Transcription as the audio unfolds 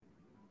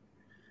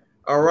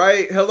All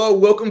right. Hello.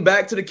 Welcome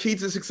back to the Key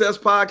to Success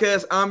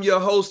podcast. I'm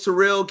your host,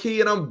 Terrell Key,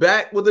 and I'm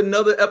back with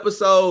another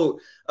episode.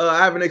 I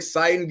have an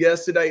exciting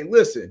guest today.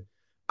 Listen,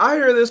 I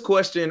hear this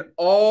question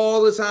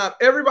all the time.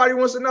 Everybody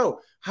wants to know,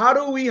 how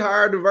do we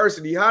hire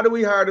diversity? How do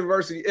we hire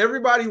diversity?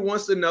 Everybody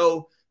wants to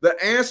know the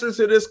answer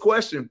to this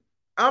question.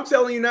 I'm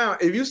telling you now,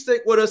 if you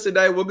stick with us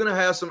today, we're going to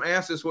have some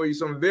answers for you,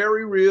 some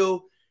very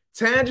real,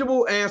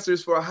 tangible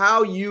answers for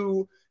how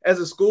you, as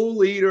a school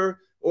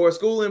leader or a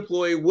school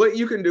employee, what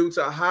you can do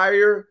to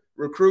hire,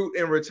 recruit,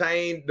 and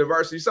retain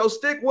diversity. So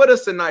stick with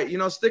us tonight.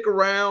 Stick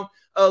around,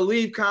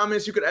 leave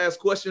comments. You could ask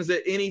questions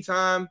at any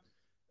time.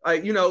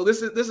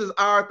 This is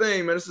our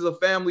thing, man. This is a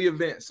family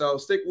event. So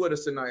stick with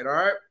us tonight. All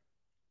right.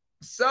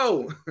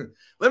 So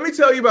let me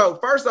tell you about,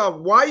 first off,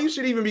 why you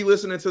should even be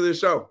listening to this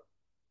show.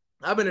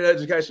 I've been in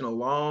education a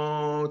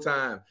long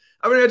time.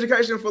 I've been in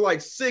education for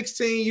like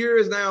 16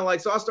 years now.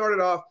 So I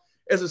started off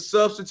as a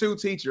substitute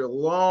teacher a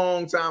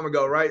long time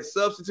ago, right?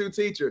 Substitute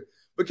teacher.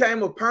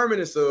 Became a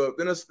permanent sub,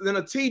 then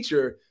a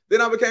teacher.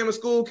 Then I became a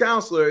school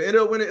counselor.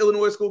 Ended up winning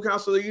Illinois School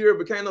Counselor of the Year.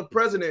 Became the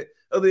president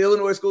of the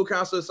Illinois School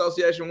Counselor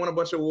Association. Won a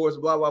bunch of awards.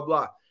 Blah blah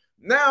blah.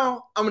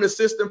 Now I'm an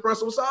assistant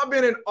principal. So I've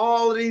been in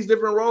all of these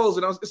different roles,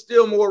 and it's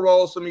still more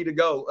roles for me to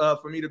go,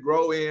 for me to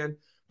grow in.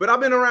 But I've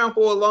been around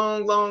for a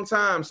long, long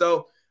time.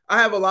 So I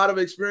have a lot of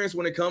experience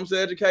when it comes to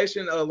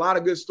education. A lot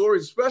of good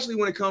stories, especially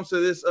when it comes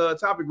to this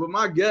topic. But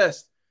my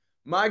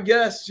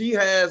guest, she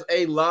has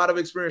a lot of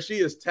experience. She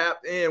is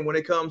tapped in when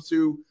it comes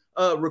to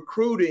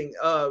recruiting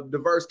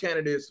diverse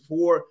candidates,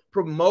 for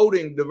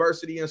promoting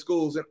diversity in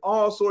schools, and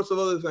all sorts of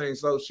other things.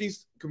 So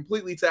she's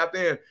completely tapped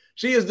in.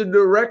 She is the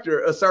director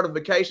of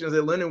certifications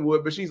at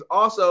Lindenwood, but she's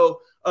also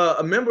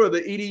a member of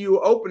the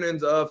EDU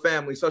Openings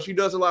family. So she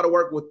does a lot of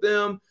work with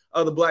them,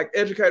 the Black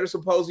Educator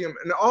Symposium,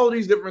 and all of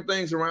these different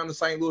things around the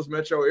St. Louis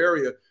metro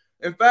area.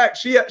 In fact,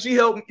 she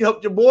helped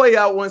your boy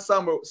out one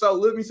summer. So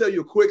let me tell you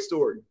a quick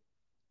story.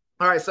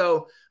 All right,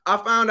 so I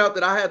found out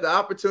that I had the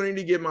opportunity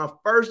to get my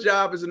first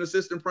job as an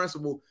assistant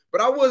principal, but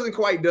I wasn't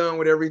quite done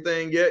with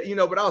everything yet,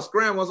 but I was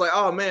scrambling. I was like,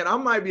 oh man, I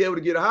might be able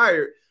to get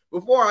hired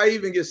before I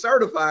even get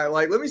certified.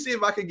 Like, let me see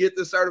if I could get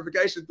this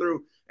certification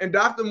through. And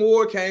Dr.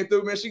 Moore came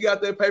through, man. She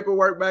got that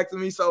paperwork back to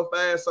me so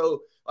fast.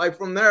 So like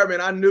from there, man,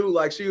 I knew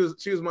like she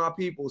was my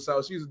people.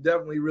 So she was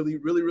definitely really,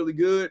 really, really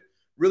good.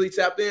 Really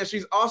tapped in.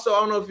 She's also, I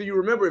don't know if you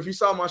remember, if you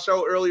saw my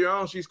show earlier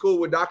on, she's cool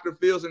with Dr.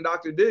 Fields and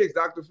Dr. Diggs.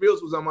 Dr.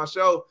 Fields was on my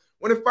show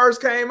when it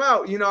first came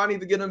out. I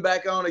need to get him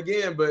back on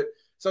again. But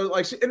so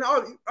like,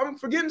 I'm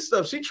forgetting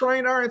stuff. She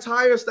trained our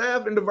entire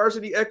staff in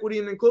diversity, equity,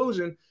 and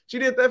inclusion. She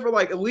did that for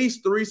like at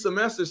least 3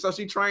 semesters. So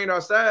she trained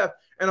our staff,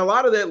 and a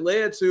lot of that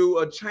led to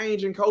a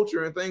change in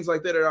culture and things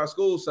like that at our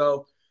school.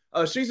 So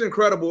she's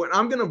incredible, and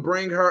I'm going to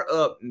bring her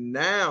up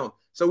now.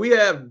 So we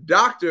have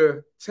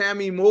Dr.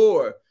 Tammy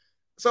Moore.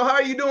 So how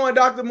are you doing,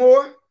 Dr.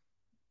 Moore?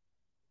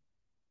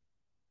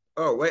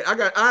 Oh, wait,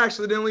 I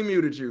accidentally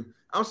muted you.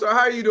 I'm sorry. How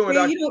are you doing,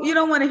 Dr.? You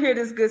don't want to hear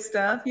this good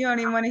stuff. You don't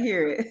even want to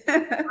hear it.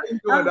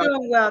 I'm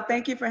doing well.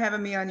 Thank you for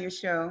having me on your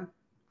show.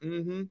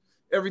 Mm-hmm.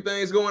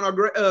 Everything's going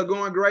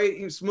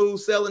great. Smooth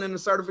selling in the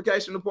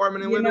certification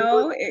department in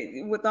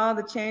with all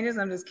the changes,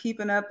 I'm just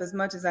keeping up as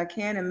much as I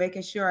can and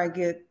making sure I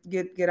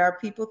get our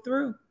people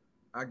through.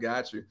 I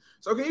got you.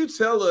 So can you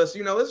tell us,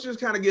 let's just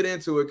kind of get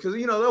into it, because,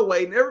 they're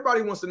waiting.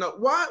 Everybody wants to know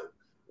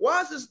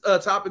why is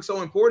this topic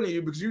so important to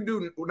you? Because you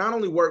do not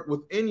only work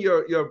within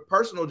your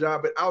personal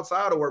job, but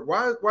outside of work.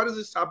 Why does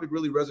this topic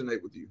really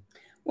resonate with you?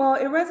 Well,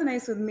 it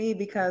resonates with me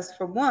because,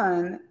 for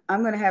one,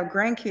 I'm going to have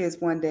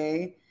grandkids one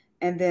day,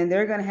 and then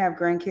they're going to have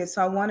grandkids.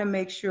 So I want to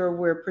make sure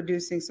we're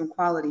producing some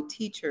quality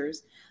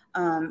teachers.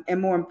 And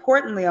more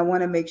importantly, I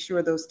want to make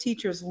sure those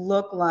teachers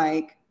look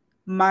like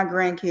my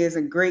grandkids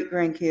and great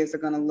grandkids are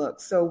going to look.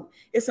 So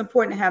it's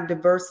important to have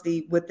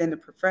diversity within the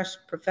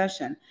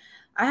profession.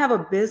 I have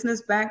a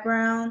business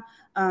background.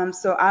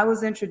 So I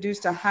was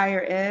introduced to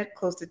higher ed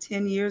close to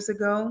 10 years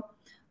ago.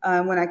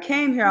 When I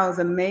came here, I was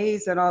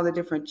amazed at all the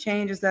different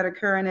changes that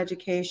occur in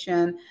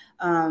education,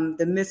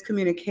 the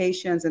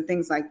miscommunications and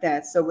things like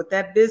that. So with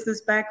that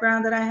business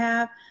background that I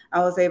have, I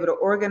was able to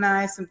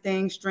organize some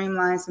things,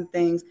 streamline some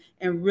things,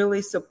 and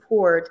really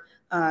support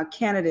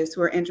candidates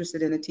who are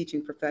interested in the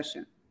teaching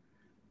profession.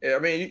 Yeah, I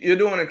mean, you're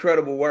doing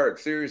incredible work,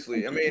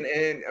 seriously. I mean,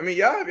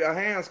 y'all have your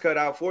hands cut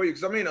out for you,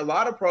 because, a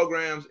lot of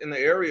programs in the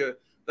area,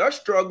 they're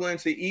struggling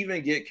to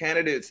even get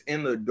candidates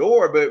in the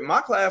door. But my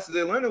classes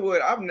at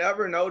Lindenwood, I've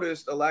never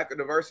noticed a lack of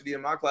diversity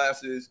in my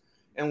classes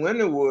in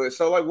Lindenwood.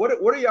 So, like, what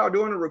are y'all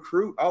doing to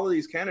recruit all of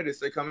these candidates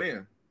that come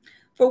in?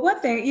 For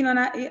one thing, and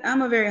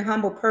I'm a very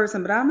humble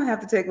person, but I'm going to have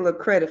to take a little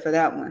credit for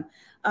that one.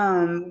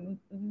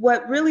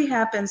 What really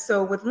happens,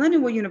 so with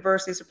Lindenwood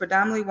University, it's a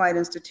predominantly white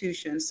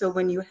institution. So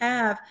when you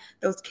have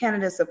those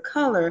candidates of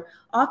color,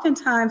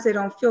 oftentimes they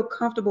don't feel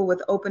comfortable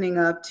with opening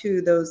up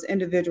to those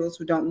individuals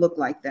who don't look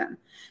like them.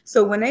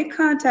 So when they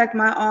contact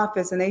my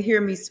office and they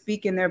hear me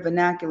speak in their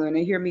vernacular and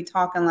they hear me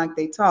talking like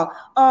they talk,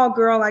 oh,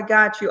 girl, I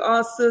got you.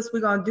 Oh, sis, we're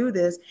going to do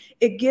this.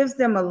 It gives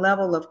them a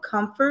level of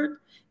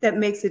comfort that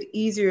makes it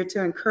easier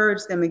to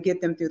encourage them and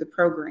get them through the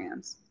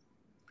programs.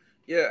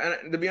 Yeah,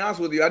 and to be honest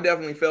with you, I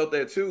definitely felt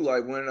that too.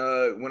 Like when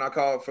I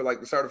called for like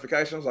the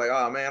certification, I was like,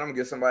 oh man, I'm gonna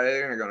get somebody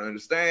there and they're gonna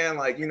understand.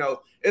 Like,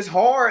 it's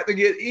hard to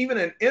get even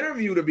an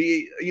interview to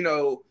be,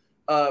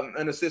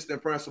 an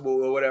assistant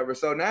principal or whatever.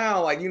 So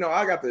now, like,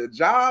 I got the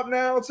job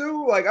now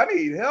too. Like, I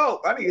need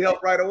help. I need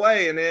help right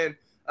away. And then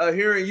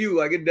hearing you,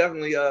 like, it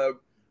definitely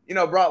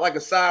brought like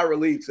a sigh of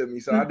relief to me.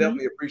 So I Mm-hmm.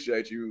 definitely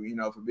appreciate you,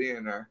 for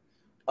being there.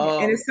 Yeah,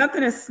 and Um, it's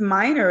something as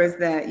minor as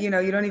that, you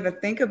don't even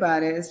think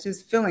about it. It's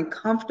just feeling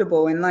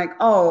comfortable and like,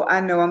 oh, I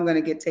know I'm going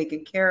to get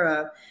taken care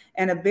of.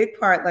 And a big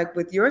part, like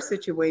with your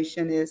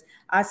situation, is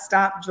I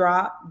stop,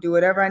 drop, do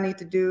whatever I need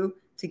to do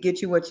to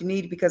get you what you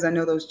need because I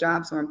know those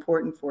jobs are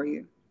important for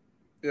you.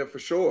 Yeah, for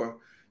sure.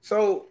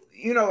 So,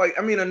 like,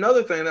 I mean,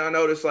 another thing that I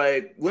noticed,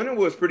 like, Leonard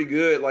was pretty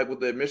good, like, with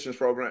the admissions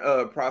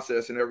program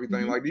process and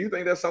everything. Mhm. Like, do you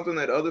think that's something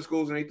that other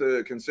schools need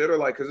to consider?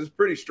 Like, because it's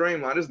pretty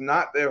streamlined. It's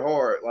not that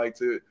hard. Like,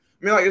 I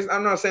mean, like,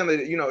 I'm not saying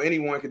that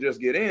anyone could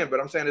just get in, but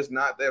I'm saying it's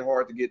not that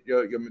hard to get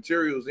your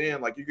materials in.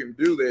 Like, you can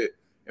do that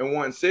in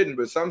one sitting.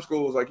 But some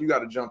schools, like, you got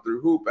to jump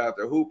through hoop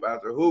after hoop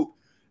after hoop.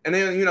 And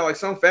then, like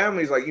some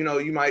families, like, you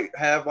might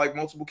have like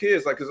multiple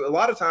kids. Like, because a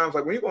lot of times,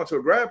 like when you go into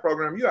a grad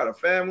program, you got a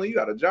family, you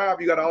got a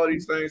job, you got all of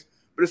these things.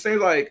 But it seems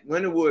like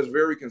Lindenwood is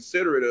very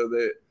considerate of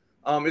it.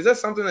 Is that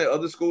something that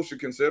other schools should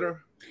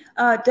consider?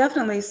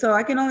 Definitely. So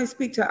I can only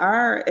speak to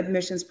our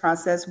admissions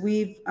process.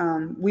 We're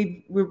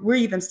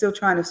even still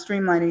trying to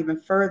streamline it even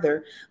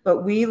further.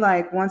 But we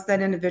like once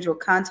that individual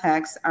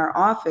contacts our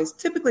office,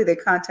 typically they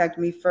contact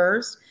me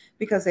first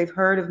because they've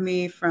heard of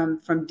me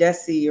from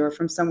DESE or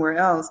from somewhere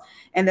else,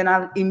 and then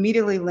I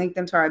immediately link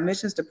them to our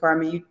admissions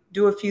department. You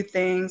do a few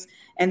things,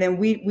 and then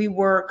we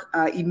work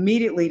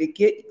immediately to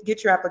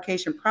get your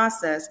application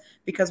processed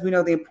because we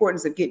know the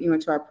importance of getting you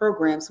into our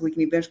program, so we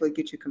can eventually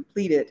get you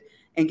completed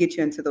and get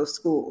you into those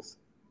schools.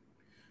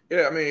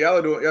 Yeah, I mean,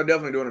 y'all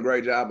definitely doing a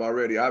great job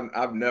already.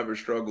 I've never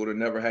struggled and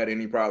never had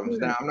any problems.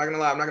 Now, I'm not gonna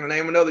lie, I'm not gonna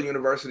name another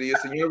university.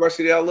 It's a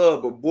university I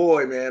love, but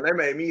boy, man, they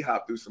made me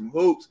hop through some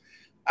hoops.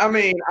 I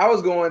mean, I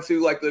was going to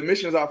like the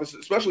admissions office,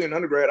 especially in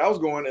undergrad. I was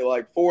going at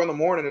like 4 in the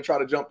morning to try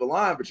to jump the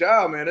line. But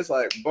y'all, man, it's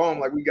like boom,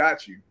 like we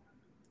got you.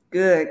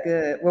 Good,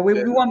 good. Well,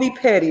 we won't be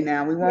petty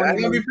now. We Yeah, won't I'm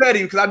gonna be even.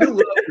 petty because I do love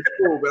the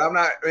school, but I'm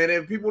not. And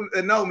if people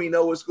that know me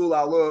know what school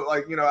I love,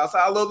 like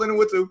I love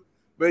Lindenwood too,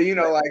 but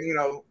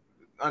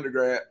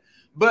undergrad.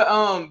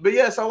 But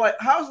yeah. So like,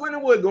 how's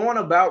Lindenwood going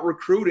about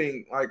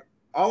recruiting like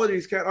all of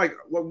these like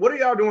what are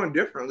y'all doing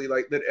differently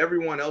like that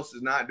everyone else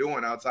is not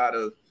doing outside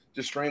of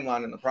just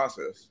streamlining the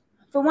process?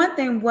 For one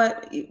thing,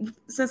 what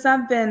since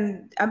I've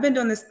been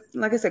doing this,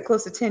 like I said,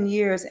 close to 10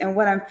 years, and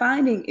what I'm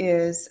finding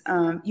is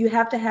you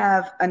have to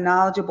have a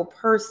knowledgeable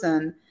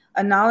person,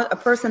 a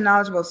person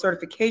knowledgeable of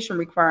certification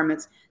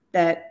requirements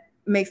that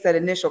makes that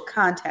initial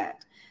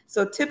contact.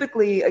 So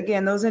typically,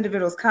 again, those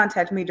individuals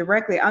contact me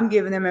directly. I'm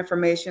giving them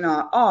information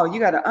on, oh, you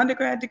got an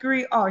undergrad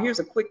degree. Oh, here's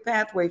a quick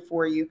pathway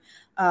for you.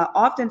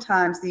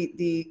 Oftentimes,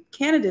 the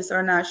candidates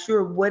are not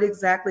sure what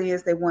exactly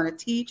is they want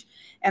to teach,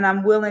 and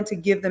I'm willing to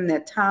give them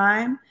that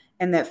time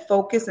and that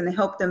focus and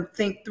help them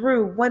think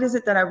through what is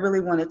it that I really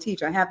want to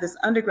teach. I have this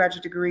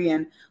undergraduate degree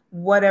in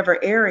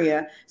whatever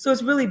area. So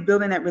it's really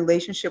building that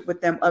relationship with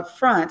them up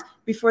front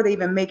before they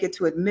even make it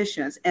to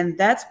admissions. And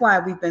that's why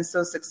we've been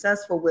so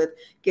successful with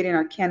getting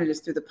our candidates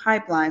through the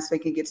pipeline so they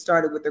can get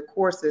started with their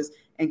courses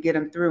and get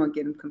them through and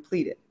get them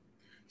completed.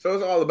 So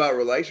it's all about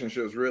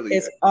relationships, really.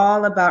 It's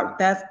all about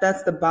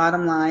that's the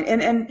bottom line.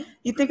 And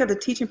you think of the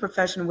teaching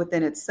profession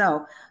within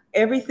itself.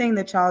 Everything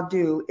that y'all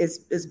do is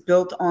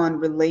built on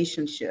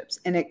relationships,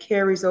 and it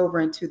carries over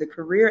into the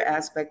career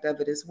aspect of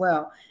it as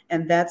well.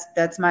 And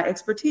that's my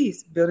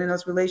expertise, building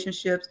those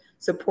relationships,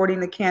 supporting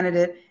the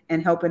candidate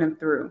and helping them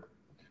through.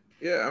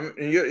 Yeah, I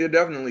mean, you're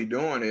definitely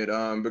doing it.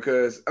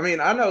 Because I mean,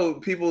 I know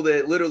people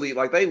that literally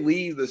like they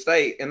leave the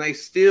state and they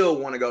still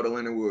want to go to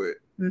Lindenwood.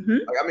 Mm-hmm.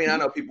 Like, I mean, I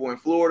know people in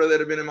Florida that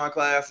have been in my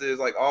classes,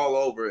 like all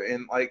over,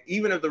 and like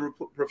even if the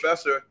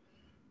professor,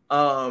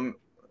 um,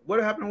 what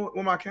happened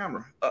with my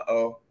camera?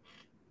 Uh-oh.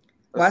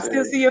 Well, Let's I see.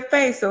 still see your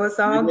face, so it's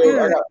You all do.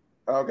 good.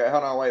 Okay,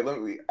 hold on,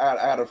 wait. I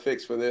had a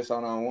fix for this.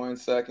 Hold on 1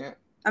 second.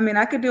 I mean,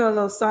 I could do a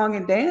little song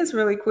and dance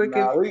really quick if.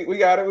 Nah, we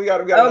got it. We got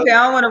another. Okay,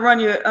 I don't want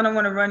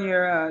to run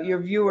your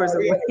viewers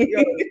away.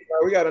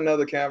 We got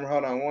another camera.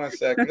 Hold on 1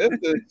 second. This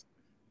is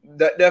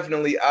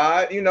definitely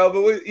odd,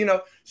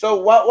 but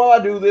so while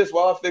I do this,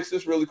 while I fix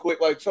this really quick,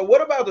 like, so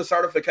what about the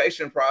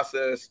certification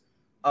process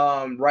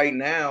right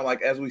now,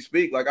 like as we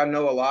speak? Like, I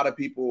know a lot of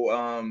people,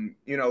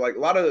 like a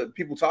lot of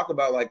people talk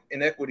about like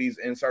inequities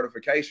in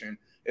certification.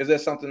 Is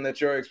that something that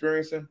you're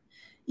experiencing?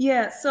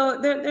 Yeah, so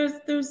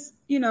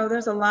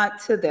there's a lot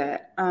to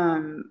that.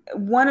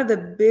 One of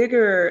the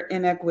bigger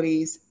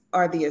inequities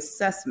are the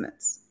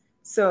assessments.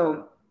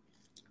 So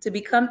to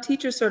become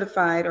teacher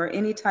certified or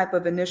any type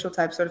of initial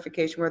type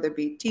certification, whether it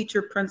be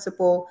teacher,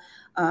 principal,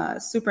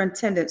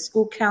 superintendent,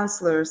 school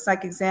counselor,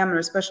 psych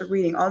examiner, special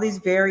reading, all these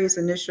various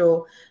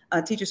initial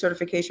teacher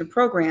certification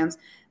programs,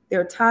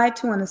 they're tied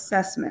to an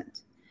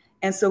assessment.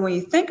 And so when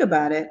you think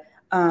about it,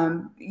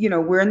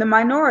 We're in the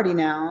minority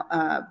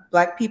now.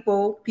 Black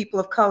people, people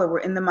of color, we're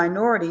in the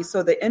minority.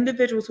 So the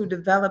individuals who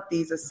develop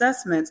these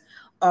assessments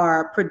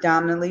are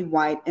predominantly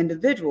white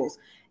individuals.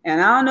 And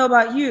I don't know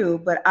about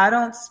you, but I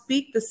don't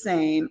speak the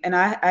same, and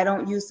I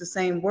don't use the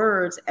same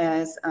words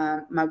as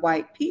my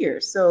white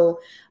peers. So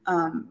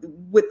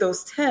with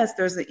those tests,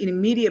 there's an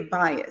immediate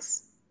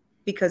bias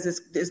because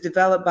it's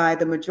developed by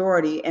the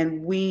majority,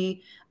 and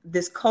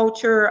this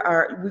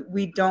culture,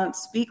 we don't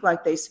speak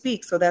like they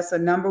speak. So that's a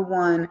number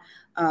one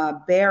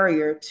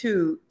barrier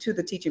to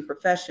the teaching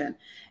profession.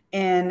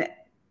 And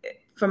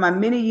for my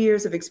many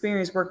years of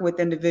experience working with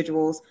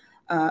individuals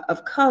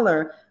of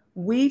color,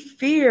 we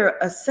fear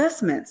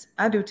assessments.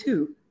 I do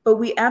too, but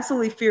we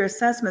absolutely fear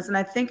assessments. And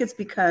I think it's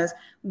because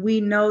we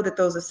know that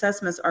those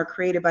assessments are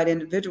created by the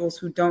individuals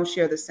who don't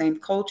share the same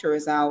culture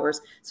as ours.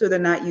 So they're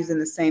not using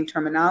the same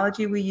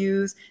terminology we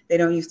use. They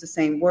don't use the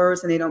same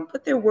words, and they don't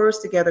put their words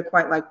together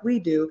quite like we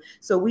do.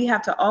 So we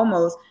have to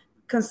almost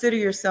consider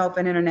yourself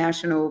an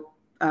international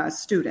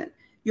student.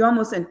 You're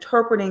almost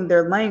interpreting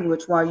their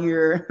language while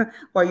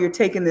you're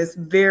taking this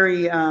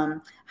very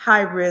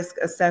high risk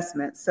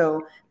assessment.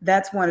 So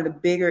that's one of the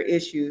bigger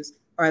issues,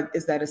 or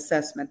is that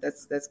assessment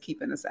that's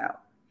keeping us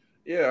out.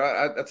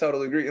 Yeah, I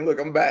totally agree. And look,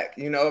 I'm back.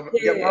 Get my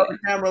Yeah. other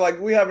camera. Like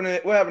we're having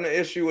an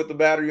issue with the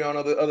battery on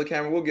the other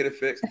camera. We'll get it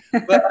fixed.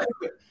 But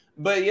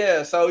but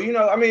yeah, so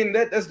I mean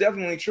that's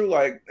definitely true.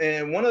 Like,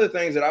 and one of the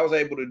things that I was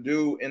able to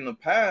do in the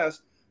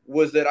past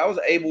was that I was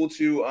able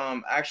to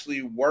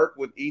actually work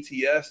with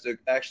ETS to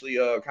actually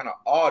kind of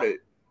audit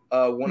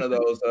one of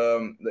those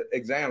the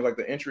exams, like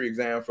the entry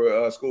exam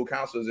for school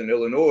counselors in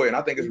Illinois. And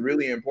I think it's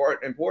really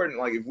important.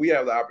 Like if we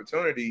have the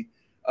opportunity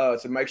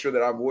to make sure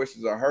that our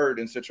voices are heard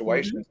in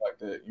situations like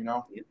that.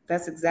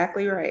 That's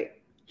exactly right.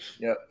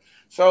 Yeah.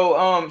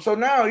 So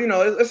now,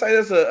 let's say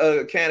there's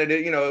a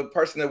candidate, a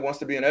person that wants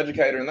to be an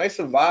educator, and they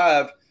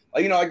survived,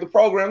 like the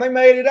program, they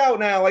made it out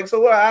now. Like,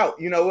 so we're out,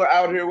 we're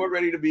out here, we're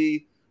ready to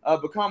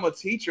become a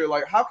teacher.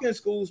 Like, how can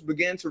schools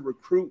begin to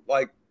recruit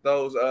like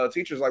those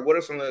teachers? Like, what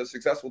are some of the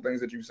successful things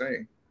that you've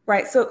seen?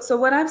 Right. So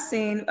what I've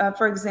seen,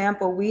 for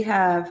example, we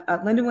have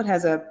Lindenwood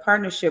has a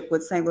partnership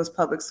with St. Louis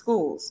Public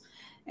Schools.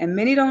 And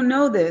many don't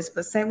know this,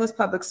 but St. Louis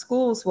Public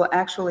Schools will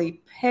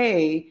actually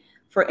pay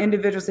for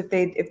individuals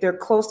if they're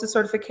close to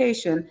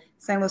certification.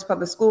 St. Louis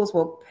Public Schools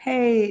will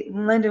pay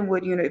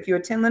Lindenwood. If you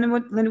attend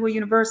Lindenwood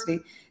University,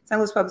 St.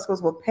 Louis Public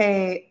Schools will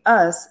pay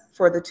us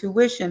for the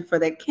tuition for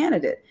that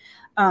candidate.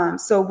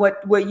 So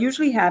what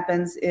usually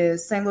happens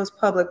is St. Louis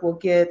Public will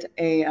get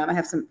I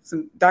have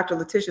some Dr.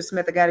 Letitia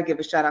Smith. I got to give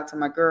a shout out to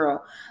my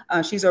girl.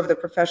 She's over the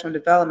professional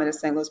development at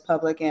St. Louis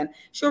Public, and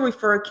she'll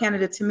refer a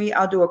candidate to me.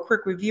 I'll do a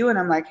quick review, and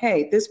I'm like,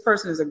 hey, this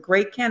person is a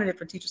great candidate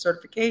for teacher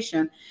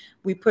certification.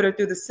 We put her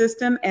through the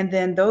system, and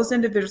then those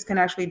individuals can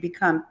actually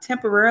become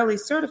temporarily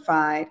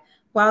certified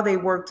while they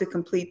work to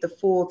complete the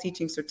full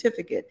teaching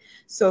certificate.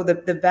 So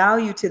the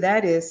value to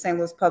that is St.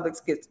 Louis Public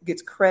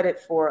gets credit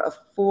for a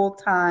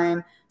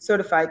full-time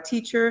certified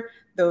teacher.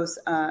 Those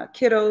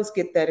kiddos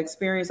get that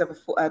experience of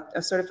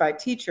a certified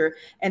teacher,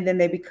 and then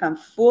they become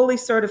fully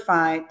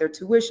certified. Their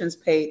tuition's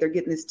paid. They're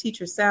getting this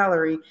teacher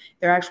salary.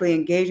 They're actually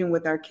engaging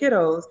with our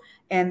kiddos,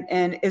 and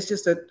it's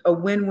just a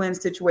win-win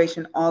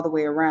situation all the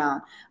way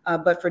around.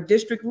 But for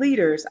district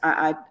leaders,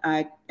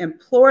 I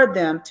implore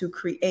them to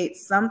create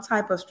some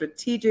type of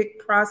strategic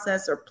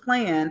process or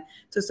plan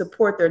to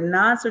support their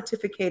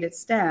non-certificated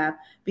staff,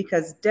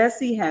 because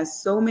DESE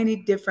has so many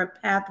different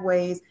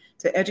pathways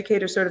to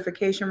educator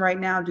certification right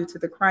now due to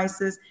the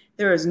crisis.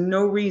 There is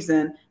no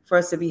reason for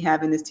us to be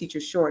having this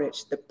teacher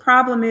shortage. The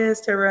problem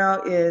is,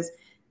 Terrell, is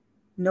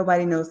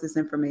nobody knows this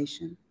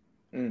information.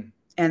 And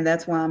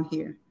that's why I'm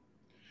here.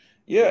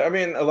 Yeah, I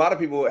mean, a lot of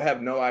people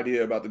have no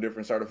idea about the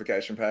different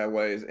certification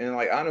pathways. And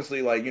like,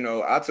 honestly, like,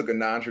 I took a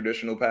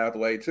non-traditional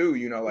pathway too,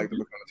 like to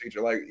become a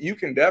teacher. Like, you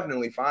can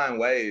definitely find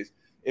ways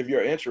if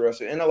you're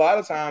interested. And a lot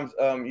of times,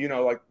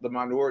 like the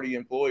minority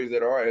employees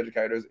that are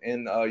educators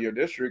in your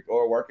district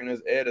are working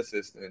as ed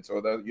assistants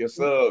or your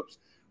subs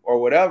or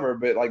whatever.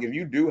 But like, if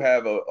you do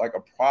have a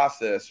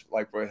process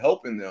like for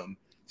helping them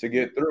to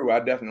get through, I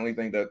definitely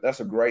think that that's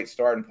a great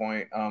starting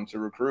point to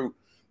recruit.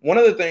 One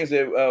of the things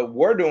that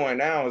we're doing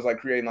now is like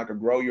creating like a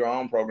grow your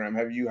own program.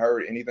 Have you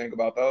heard anything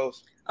about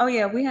those? Oh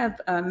yeah, we have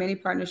many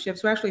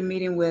partnerships. We're actually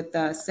meeting with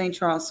St.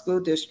 Charles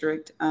School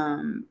District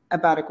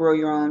about a grow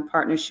your own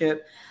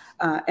partnership.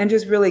 And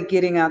just really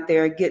getting out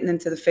there, getting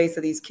into the face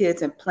of these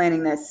kids and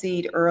planting that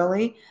seed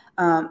early.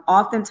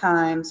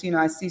 Oftentimes,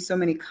 I see so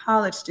many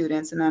college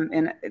students, and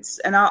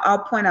I'll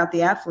point out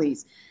the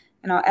athletes,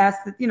 and I'll ask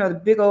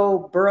the big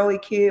old burly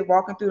kid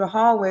walking through the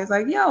hallways,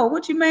 like, "Yo,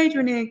 what you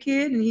majoring in,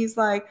 kid?" And he's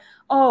like,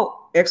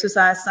 "Oh,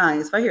 exercise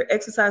science." If I hear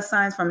exercise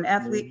science from an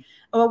athlete,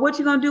 "Oh, what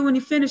you gonna do when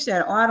you finish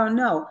that?" "Oh, I don't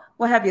know."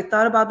 "Well, have you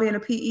thought about being a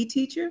PE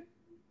teacher?"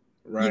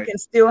 Right. You can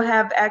still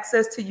have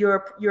access to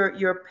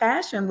your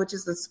passion, which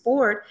is the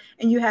sport,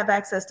 and you have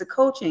access to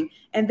coaching.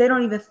 And they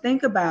don't even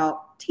think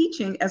about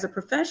teaching as a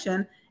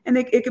profession and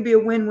it could be a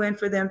win-win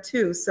for them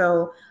too.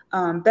 So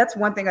that's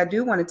one thing I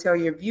do want to tell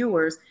your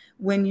viewers.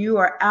 When you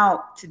are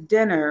out to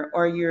dinner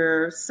or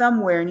you're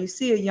somewhere and you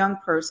see a young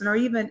person or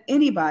even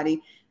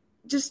anybody,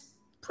 just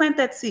plant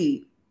that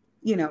seed.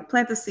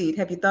 Plant the seed.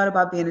 Have you thought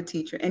about being a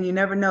teacher? And you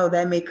never know,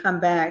 that may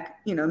come back,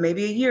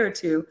 maybe a year or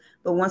two.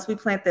 But once we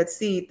plant that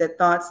seed, that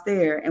thought's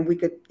there, and we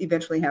could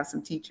eventually have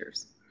some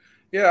teachers.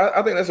 Yeah,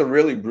 I think that's a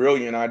really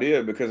brilliant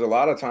idea because a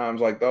lot of times,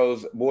 like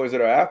those boys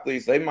that are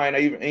athletes, they might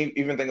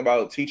even think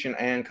about teaching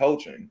and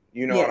coaching.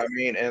 You know what Yes. I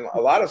mean? And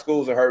a lot of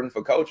schools are hurting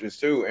for coaches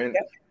too. And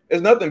Yep.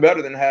 there's nothing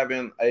better than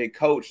having a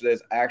coach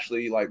that's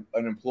actually like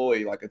an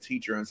employee, like a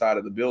teacher inside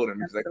of the building,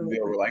 because they can build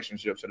Absolutely.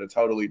 relationships at a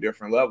totally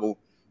different level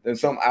than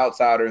some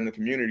outsider in the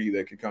community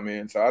that could come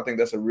in. So I think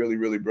that's a really,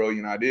 really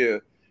brilliant idea.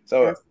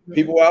 So Absolutely.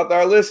 people out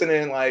there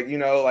listening, like,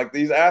 like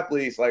these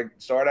athletes, like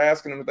start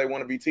asking them if they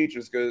want to be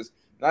teachers, because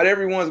not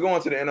everyone's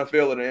going to the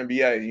NFL or the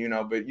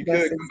NBA, but you could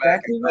That's come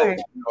back and exactly coach, right.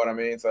 you know what I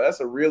mean? So that's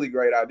a really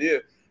great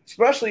idea,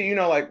 especially,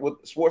 like with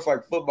sports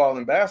like football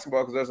and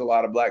basketball, because there's a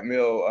lot of black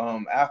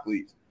male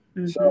athletes.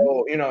 Mm-hmm.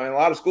 So, and a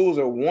lot of schools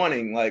are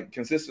like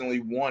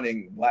consistently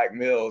wanting black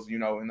males,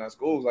 in their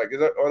schools. Like, are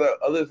there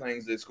other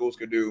things that schools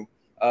could do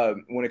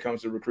when it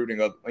comes to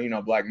recruiting,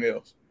 black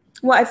males?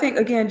 Well, I think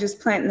again,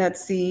 just planting that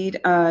seed.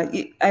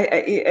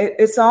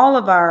 It's all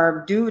of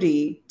our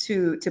duty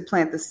to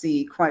plant the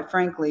seed, quite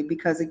frankly,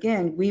 because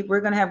again,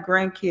 we're going to have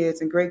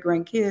grandkids and great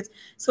grandkids.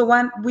 So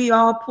why we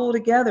all pull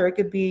together? It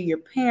could be your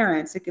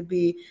parents, it could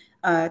be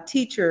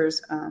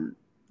teachers,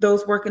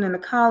 those working in the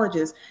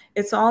colleges.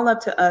 It's all up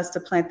to us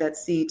to plant that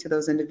seed to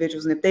those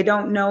individuals. And if they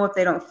don't know, if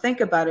they don't think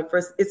about it,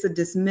 first, it's a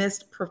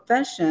dismissed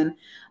profession.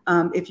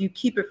 If you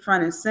keep it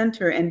front and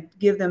center and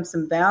give them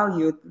some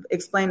value,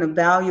 explain the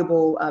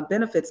valuable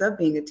benefits of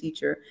being a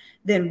teacher,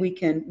 then we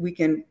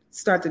can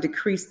start to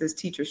decrease this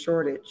teacher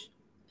shortage.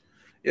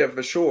 Yeah,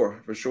 for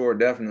sure,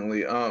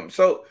 definitely.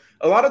 So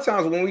a lot of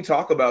times when we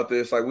talk about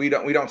this, like we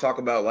don't talk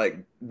about like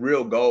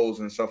real goals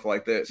and stuff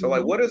like that. So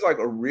like, Mhm. what is like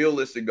a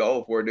realistic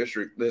goal for a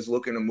district that's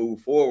looking to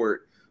move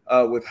forward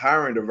with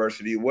hiring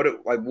diversity? What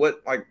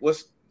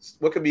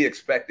could be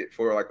expected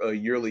for like a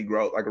yearly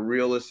growth, like a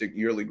realistic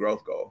yearly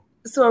growth goal?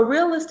 So a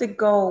realistic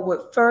goal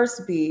would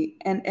first be,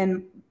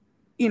 and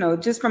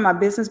just from my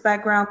business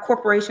background,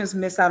 corporations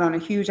miss out on a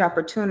huge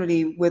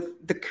opportunity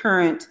with the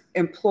current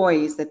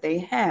employees that they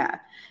have.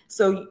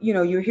 So,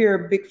 you hear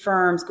big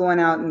firms going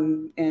out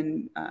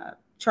and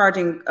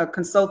charging a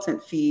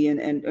consultant fee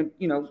and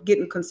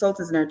getting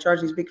consultants in there and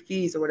charging these big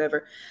fees or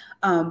whatever.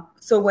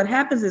 So what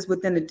happens is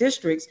within the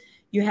districts,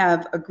 you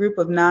have a group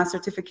of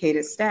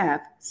non-certificated staff.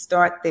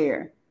 Start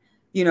there.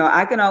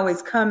 I can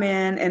always come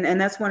in,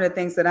 and that's one of the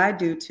things that I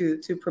do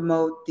to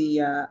promote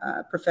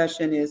the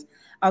profession is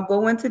I'll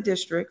go into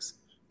districts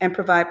and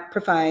provide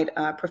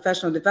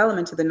professional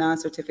development to the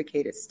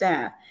non-certificated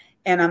staff.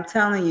 And I'm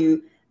telling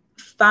you,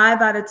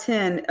 5 out of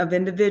 10 of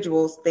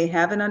individuals, they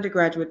have an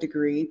undergraduate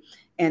degree,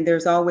 and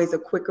there's always a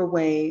quicker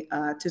way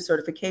to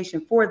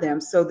certification for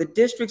them. So the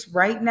districts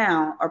right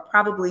now are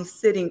probably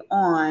sitting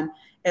on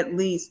at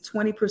least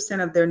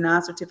 20% of their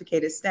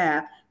non-certificated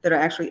staff that are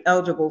actually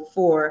eligible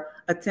for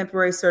a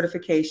temporary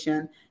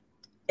certification,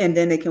 and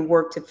then they can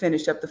work to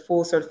finish up the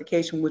full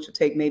certification, which will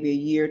take maybe a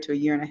year to a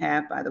year and a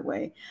half, by the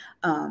way.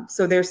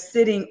 So they're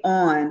sitting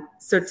on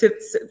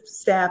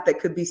staff that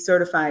could be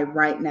certified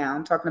right now.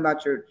 I'm talking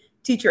about your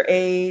teacher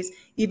aides,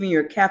 even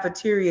your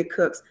cafeteria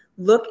cooks.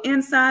 Look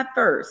inside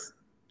first.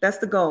 That's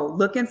the goal.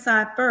 Look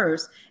inside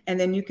first, and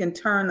then you can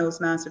turn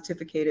those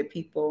non-certificated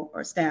people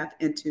or staff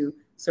into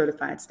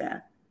certified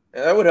staff.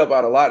 And that would help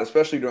out a lot,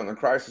 especially during the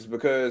crisis,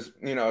 because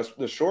it's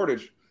the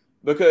shortage,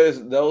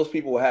 because those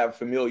people have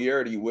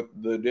familiarity with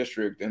the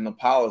district and the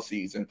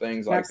policies and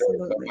things like that. So I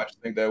Absolutely.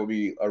 just think that would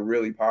be a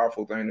really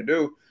powerful thing to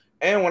do.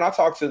 And when I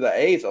talk to the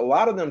aides, a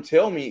lot of them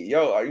tell me,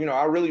 yo,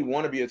 I really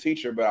want to be a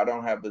teacher, but I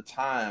don't have the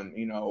time,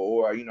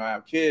 or I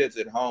have kids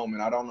at home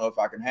and I don't know if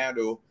I can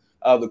handle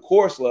the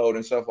course load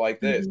and stuff like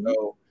that. Mm-hmm.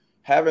 So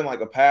having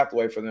like a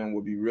pathway for them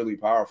would be really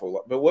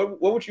powerful. But what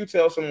would you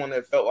tell someone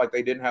that felt like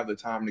they didn't have the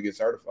time to get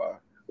certified?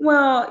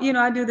 Well,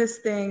 I do this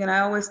thing, and I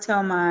always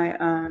tell my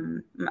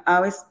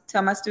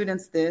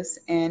students this,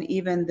 and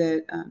even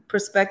the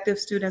prospective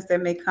students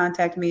that may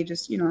contact me,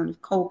 just on a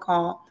cold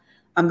call.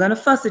 I'm going to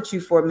fuss at you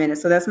for a minute.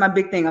 So that's my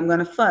big thing. I'm going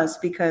to fuss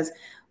because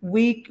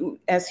we,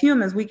 as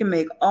humans, we can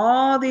make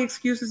all the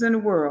excuses in the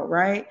world,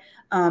 right?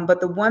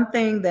 But the one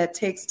thing that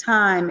takes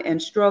time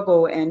and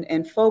struggle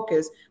and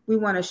focus, we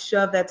want to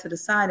shove that to the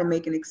side and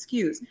make an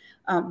excuse.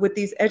 With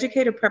these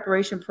educator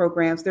preparation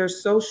programs, they're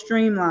so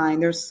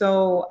streamlined, they're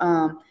so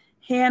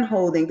hand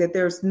holding that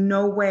there's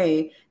no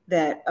way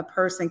that a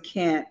person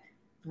can't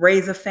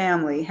raise a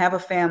family, have a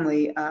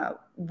family,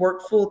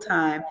 work full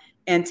time,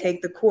 and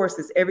take the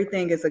courses.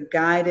 Everything is a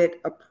guided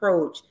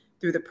approach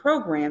through the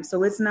program.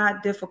 So it's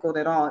not difficult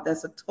at all.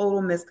 That's a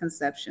total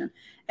misconception.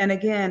 And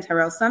again,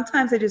 Tyrell,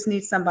 sometimes they just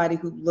need somebody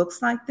who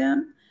looks like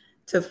them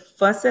to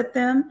fuss at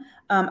them.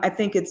 I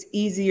think it's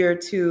easier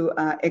to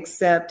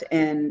accept,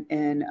 and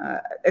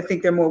I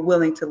think they're more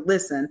willing to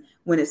listen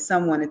when it's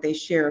someone that they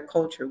share a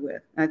culture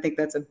with. And I think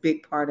that's a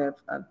big part of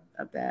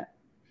that.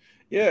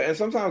 Yeah, and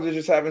sometimes it's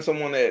just having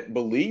someone that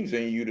believes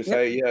in you to Yep.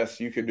 say, yes,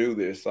 you could do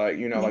this. Like,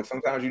 Yep. like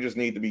sometimes you just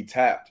need to be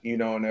tapped, in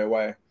that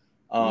way.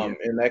 Yep.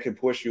 And that can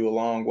push you a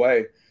long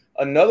way.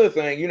 Another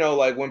thing,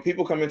 like when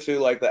people come into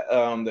like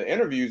the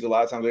interviews, a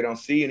lot of times they don't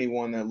see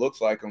anyone that looks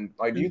like them.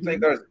 Like, do you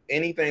think Mm-hmm. there's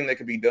anything that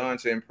could be done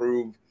to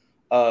improve,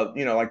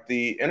 like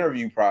the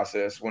interview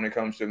process when it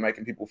comes to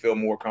making people feel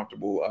more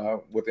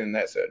comfortable within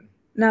that setting?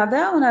 Now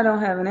that one I don't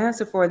have an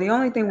answer for. The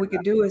only thing we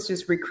could do is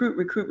just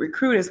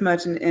recruit as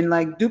much, and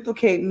like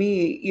duplicate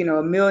me,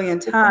 a million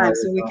times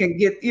so we can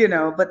get,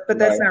 but Right.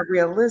 that's not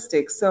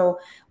realistic. So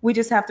we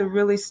just have to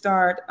really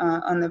start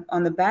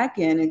on the back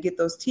end and get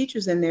those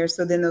teachers in there.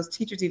 So then those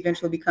teachers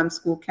eventually become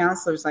school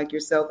counselors like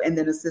yourself, and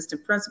then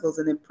assistant principals,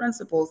 and then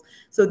principals.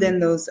 So then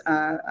those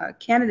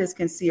candidates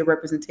can see a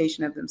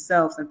representation of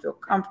themselves and feel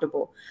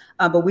comfortable.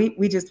 But we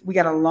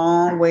got a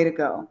long way to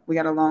go. We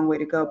got a long way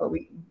to go. But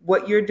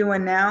what you're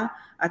doing now,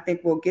 I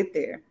think we'll get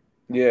there.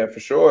 Yeah, for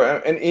sure.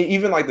 And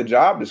even like the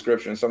job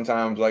description,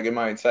 sometimes like it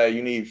might say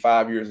you need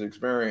 5 years of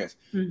experience.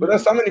 But Mm-hmm.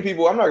 there's so many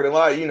people, I'm not gonna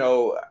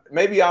lie,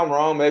 maybe I'm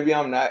wrong, maybe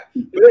I'm not.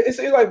 But it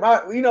seems like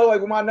like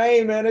with my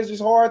name, man, it's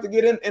just hard to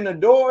get in the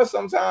door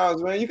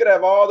sometimes, man. You could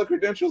have all the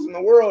credentials in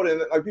the world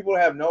and like people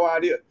have no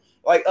idea.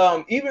 Like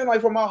even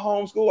like from my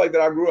home school, like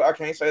that I grew up, I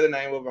can't say the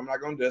name of, I'm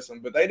not gonna diss them,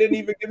 but they didn't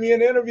even give me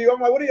an interview.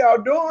 I'm like, what are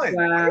y'all doing?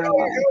 Like, Wow. y'all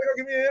gonna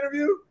give me an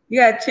interview? You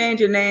got to change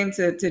your name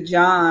to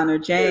John or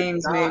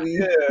James, maybe.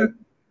 Yeah.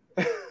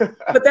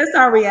 But that's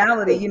our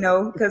reality,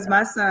 because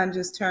my son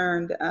just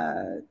turned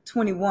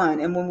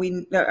 21.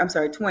 And I'm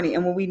sorry, 20.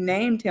 And when we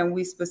named him,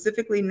 we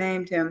specifically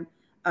named him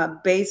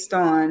based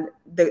on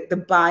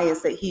the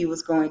bias that he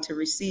was going to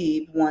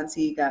receive once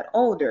he got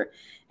older.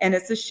 And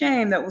it's a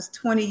shame that was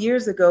 20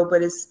 years ago,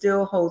 but it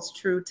still holds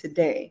true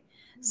today.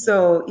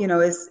 So,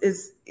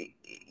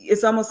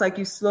 it's almost like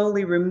you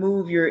slowly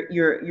remove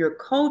your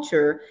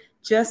culture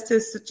just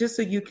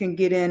so you can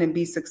get in and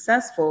be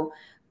successful.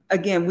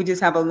 Again, we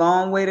just have a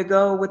long way to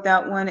go with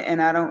that one,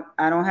 and I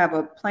don't have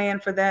a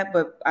plan for that,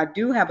 but I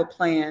do have a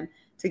plan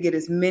to get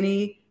as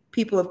many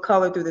people of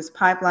color through this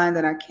pipeline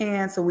that I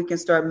can, so we can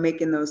start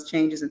making those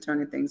changes and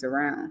turning things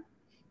around.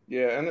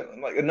 Yeah,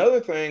 and like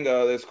another thing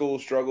that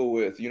schools struggle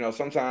with,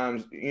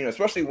 sometimes,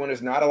 especially when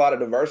there's not a lot of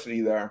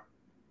diversity there,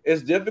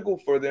 it's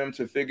difficult for them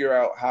to figure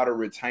out how to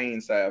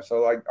retain staff.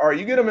 So like, all right,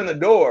 you get them in the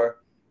door,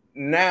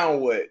 now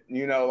what?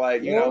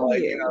 Oh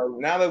yeah.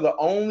 Now they're the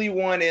only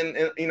one in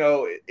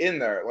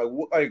there.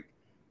 Like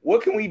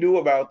what can we do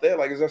about that?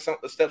 Like, is there some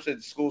steps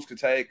that schools could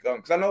take?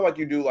 Because I know like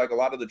you do like a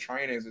lot of the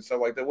trainings and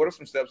stuff like that. What are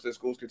some steps that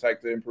schools could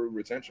take to improve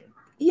retention?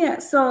 Yeah,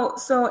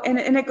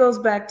 and it goes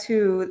back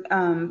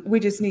to we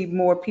just need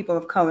more people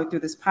of color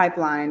through this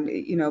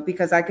pipeline,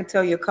 because I could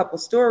tell you a couple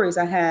stories.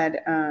 I had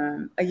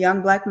a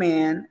young Black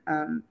man,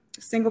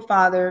 single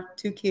father,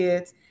 2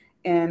 kids,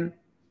 and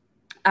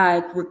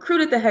I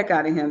recruited the heck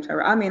out of him.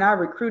 I mean, I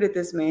recruited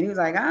this man. He was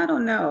like, I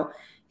don't know.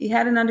 He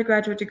had an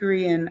undergraduate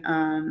degree in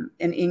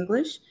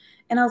English,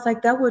 and I was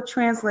like, that would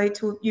translate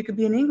to you could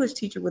be an English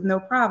teacher with no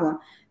problem.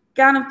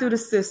 Got him through the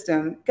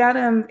system, got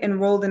him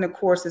enrolled in the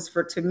courses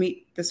to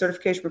meet the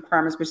certification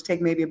requirements, which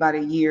take maybe about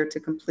a year to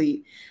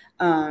complete.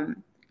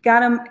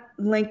 Got him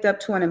linked up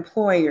to an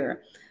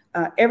employer.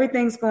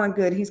 Everything's going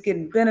good. He's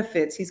getting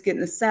benefits. He's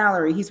getting a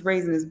salary. He's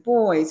raising his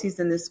boys. He's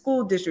in the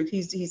school district.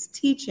 He's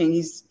teaching.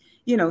 He's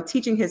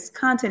teaching his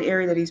content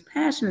area that he's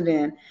passionate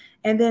in.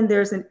 And then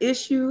there's an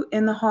issue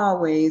in the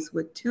hallways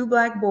with 2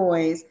 Black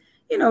boys,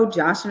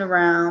 joshing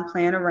around,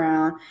 playing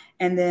around.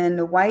 And then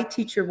the white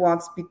teacher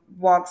was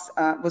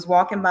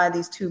walking by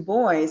these 2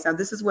 boys. Now,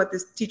 this is what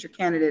this teacher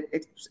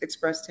candidate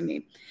expressed to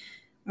me.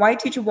 White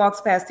teacher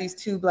walks past these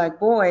 2 Black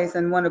boys,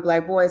 and one of the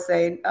Black boys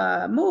say,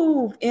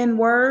 move,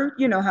 N-word.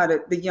 You know how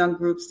the young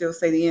group still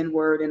say the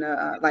N-word, and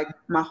like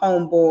my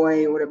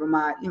homeboy or whatever,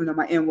 my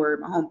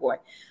N-word, my homeboy.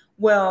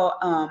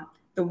 Well,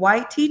 the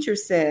white teacher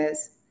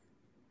says,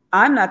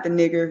 I'm not the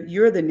nigger,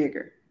 you're the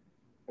nigger.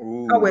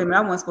 Ooh. Oh, wait a minute,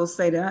 I wasn't supposed to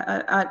say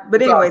that.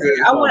 But anyways,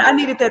 I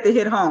needed that to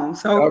hit home.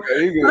 So,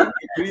 okay, you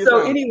good.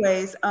 So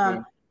anyways,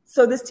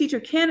 so this teacher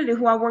candidate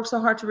who I worked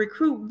so hard to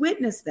recruit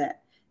witnessed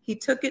that. He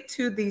took it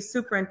to the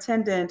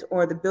superintendent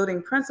or the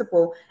building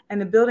principal, and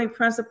the building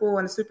principal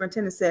and the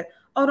superintendent said,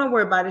 oh, don't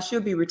worry about it.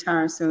 She'll be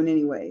retiring soon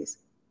anyways.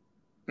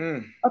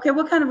 Okay,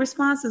 what kind of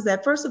response is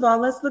that? First of all,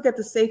 let's look at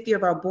the safety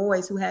of our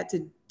boys who had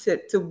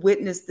to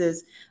witness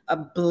this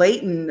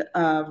blatant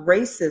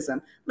racism.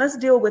 Let's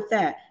deal with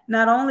that.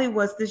 Not only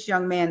was this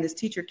young man, this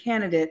teacher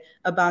candidate,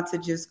 about to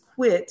just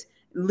quit,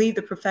 leave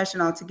the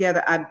profession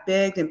altogether, I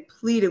begged and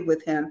pleaded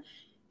with him.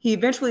 He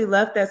eventually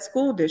left that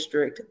school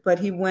district, but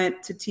he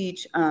went to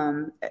teach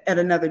at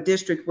another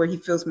district where he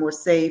feels more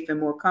safe and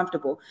more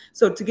comfortable.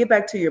 So to get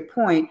back to your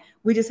point,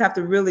 we just have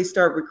to really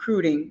start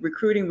recruiting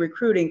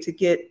to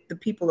get the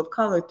people of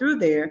color through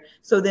there.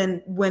 So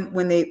then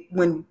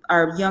when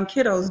our young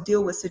kiddos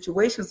deal with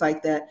situations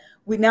like that,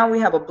 we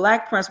have a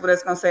black principal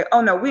that's going to say,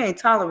 oh no, we ain't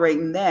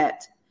tolerating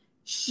that.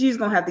 She's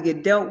going to have to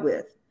get dealt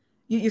with.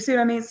 You see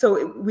what I mean?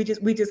 So we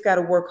just got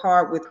to work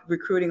hard with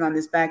recruiting on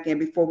this back end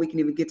before we can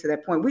even get to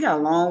that point. We got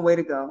a long way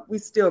to go. We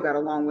still got a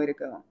long way to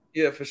go.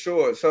 Yeah, for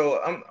sure.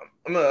 So I'm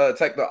gonna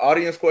take the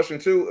audience question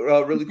too,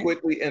 really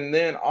quickly, and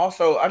then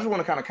also I just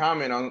want to kind of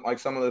comment on like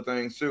some of the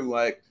things too,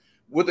 like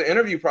with the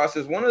interview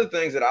process. One of the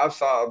things that I've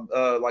saw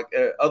like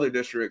at other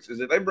districts is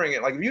that they bring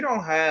in, like, if you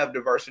don't have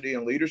diversity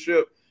in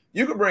leadership,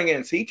 you could bring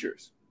in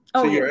teachers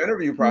to your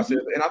interview process,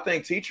 and I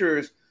think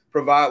teachers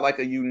provide like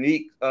a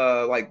unique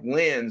like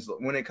lens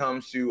when it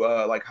comes to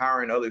like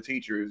hiring other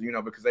teachers, you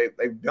know, because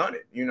they've done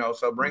it, you know.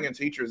 So bringing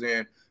teachers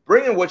in,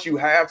 bringing what you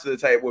have to the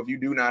table if you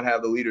do not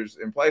have the leaders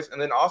in place,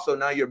 and then also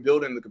now you're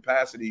building the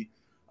capacity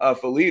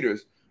for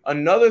leaders.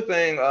 Another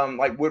thing,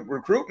 like with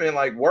recruitment,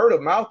 like word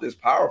of mouth is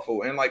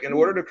powerful, and like in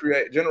order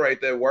to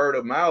generate that word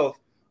of mouth,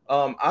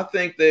 I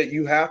think that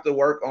you have to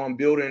work on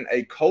building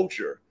a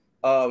culture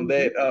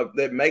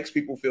that makes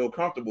people feel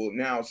comfortable.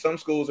 Now, some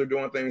schools are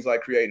doing things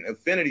like creating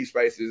affinity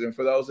spaces, and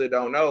for those that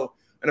don't know,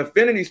 an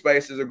affinity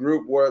space is a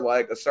group where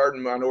like a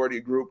certain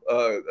minority group,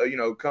 you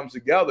know, comes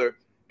together.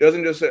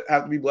 Doesn't just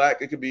have to be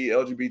Black. It could be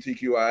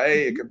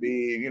LGBTQIA. It could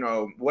be, you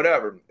know,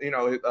 whatever, you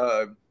know,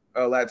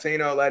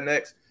 Latino,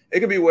 Latinx. It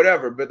could be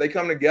whatever, but they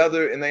come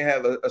together and they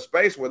have a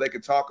space where they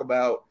could talk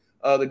about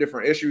the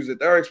different issues that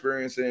they're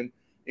experiencing,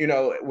 you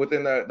know,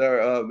 within their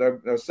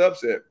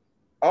subset.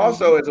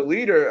 Also, as a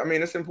leader, I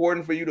mean, it's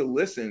important for you to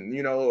listen.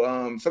 You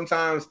know,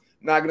 sometimes,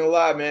 not gonna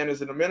lie, man,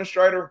 as an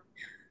administrator,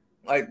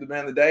 like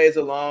the days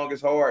are long,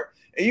 it's hard,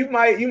 and you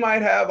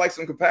might have like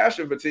some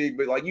compassion fatigue,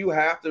 but like you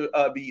have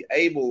to be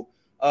able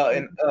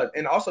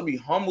and also be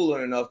humble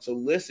enough to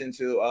listen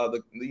to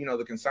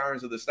the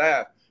concerns of the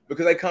staff,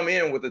 because they come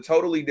in with a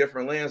totally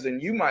different lens than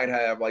you might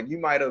have. Like you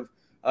might have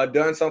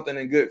done something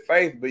in good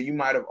faith, but you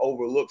might have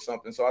overlooked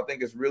something. So I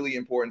think it's really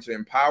important to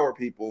empower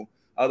people,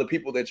 the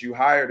people that you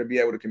hire, to be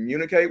able to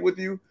communicate with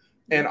you,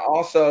 and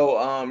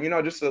also, you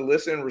know, just to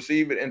listen,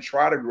 receive it, and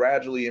try to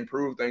gradually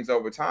improve things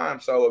over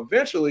time. So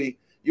eventually,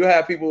 you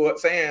have people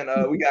saying,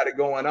 "We got it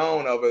going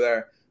on over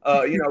there."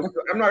 You know,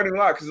 I'm not even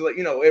lying, because, like,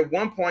 you know, at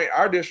one point,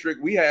 our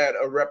district, we had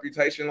a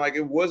reputation like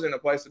it wasn't a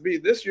place to be.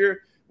 This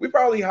year, we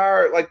probably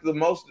hired like the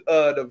most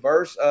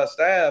diverse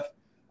staff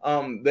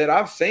that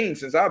I've seen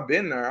since I've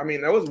been there. I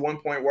mean, there was one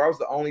point where I was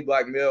the only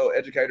Black male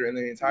educator in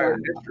the entire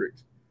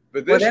district.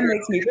 But this that year,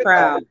 makes me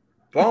proud.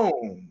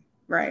 Boom.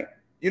 Right.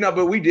 You know,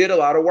 but we did a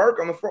lot of work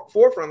on the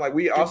forefront. Like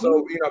we also,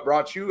 you know,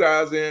 brought you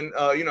guys in,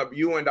 you know,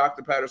 you and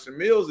Dr. Patterson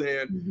Mills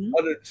in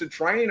to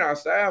train our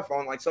staff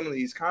on like some of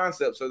these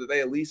concepts so that they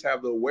at least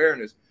have the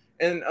awareness.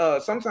 And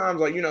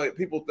sometimes, like, you know,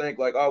 people think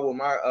like, oh, well,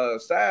 my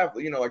staff,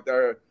 you know, like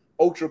they're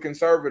ultra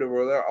conservative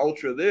or they're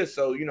ultra this,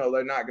 so, you know,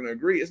 they're not going to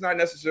agree. It's not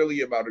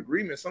necessarily about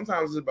agreement.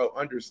 Sometimes it's about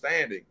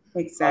understanding.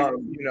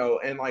 Exactly. You know,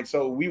 and like,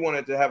 so we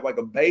wanted to have like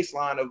a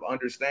baseline of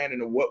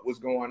understanding of what was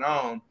going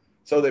on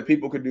so that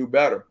people could do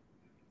better.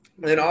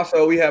 And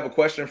also, we have a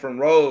question from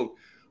Rogue.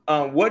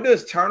 What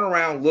does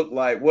turnaround look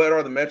like? What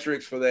are the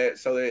metrics for that,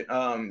 so that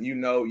you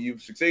know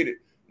you've succeeded?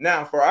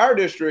 Now, for our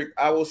district,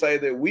 I will say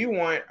that we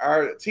want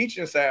our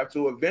teaching staff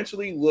to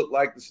eventually look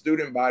like the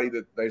student body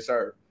that they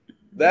serve.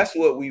 That's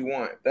what we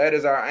want. That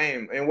is our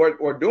aim, and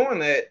we're doing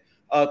that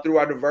through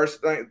our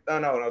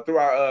through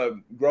our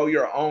Grow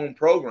Your Own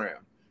program.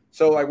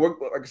 So like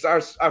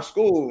our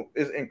school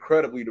is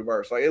incredibly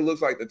diverse. Like it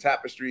looks like the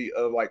tapestry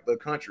of like the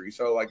country.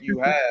 So like you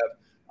have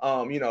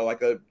you know,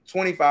 like a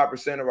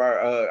 25% of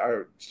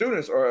our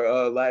students are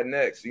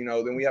Latinx, you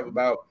know, then we have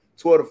about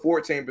 12 to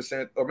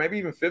 14%, or maybe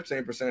even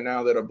 15%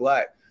 now that are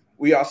Black.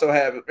 We also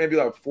have maybe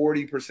like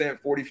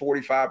 40%,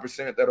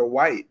 45% that are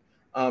white.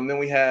 Then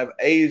we have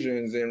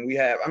Asians, and we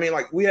have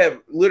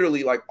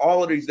literally like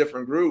all of these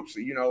different groups,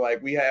 you know,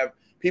 like we have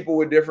people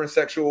with different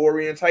sexual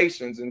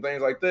orientations and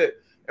things like that.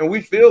 And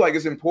we feel like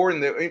it's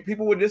important that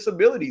people with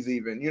disabilities,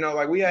 even, you know,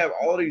 like we have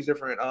all these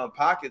different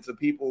pockets of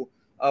people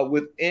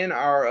within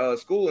our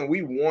school, and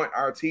we want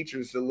our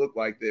teachers to look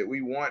like that.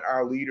 We want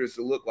our leaders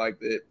to look like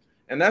that.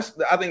 And I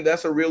think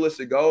that's a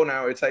realistic goal.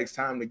 Now it takes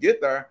time to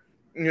get there,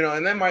 you know,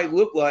 and that might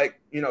look like,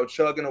 you know,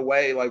 chugging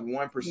away like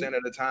 1% at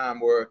a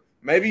time, or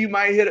maybe you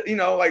might hit, you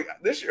know, like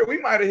this year we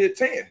might have hit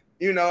 10,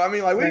 you know, I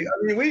mean, like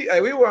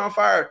we were on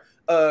fire.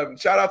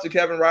 Shout out to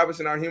Kevin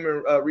Robinson, our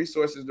human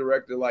resources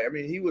director. Like, I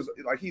mean,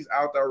 he's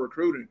out there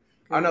recruiting.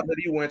 I know that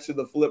he went to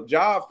the Flip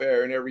Job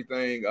Fair and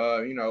everything,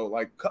 you know,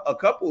 like a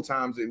couple of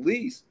times at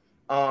least,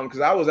 because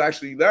I was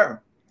actually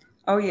there.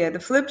 Oh yeah, the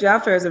flip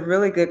job fair is a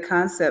really good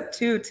concept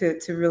too to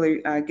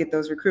really get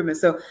those recruitment.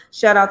 So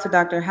shout out to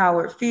Dr.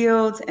 Howard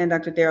Fields and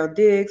Dr. Daryl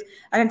Diggs.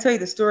 I can tell you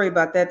the story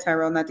about that,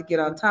 Tyrell, not to get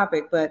off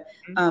topic, but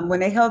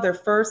when they held their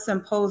first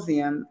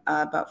symposium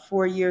about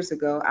 4 years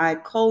ago, I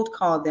cold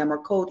called them or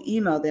cold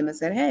emailed them and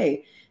said,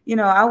 hey,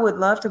 I would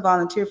love to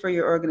volunteer for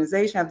your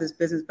organization. I have this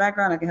business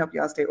background. I can help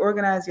you all stay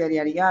organized, yada,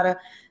 yada, yada.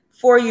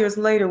 4 years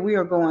later, we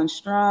are going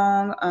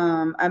strong.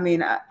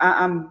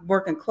 I'm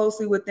working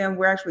closely with them.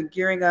 We're actually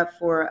gearing up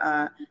for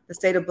the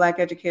State of Black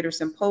Educator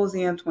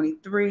Symposium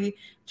 23,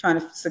 trying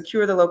to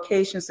secure the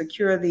location,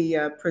 secure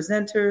the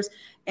presenters.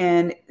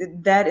 And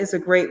that is a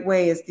great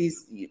way, is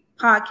these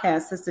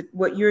podcasts, that's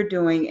what you're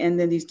doing, and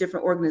then these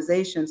different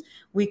organizations.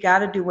 We got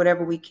to do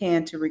whatever we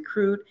can to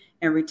recruit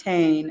and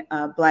retain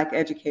Black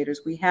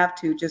educators. We have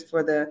to, just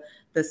for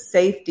the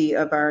safety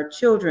of our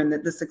children,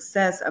 the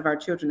success of our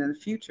children in the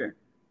future.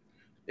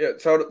 Yeah,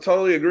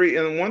 totally agree.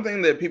 And one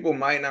thing that people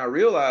might not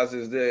realize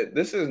is that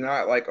this is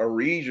not like a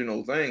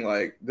regional thing.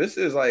 Like, this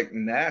is like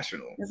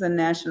national. It's a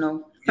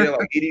national. Yeah,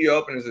 like EDU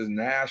Openness is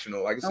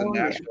national. Like, it's a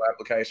national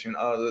application.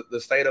 The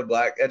State of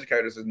Black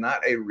Educators is not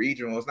a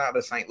regional. It's not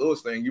a St.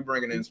 Louis thing. You're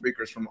bringing in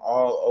speakers from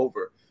all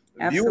over.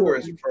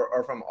 Viewers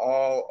are from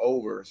all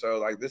over. So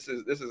like, this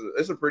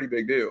is a pretty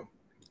big deal.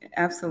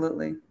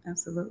 Absolutely.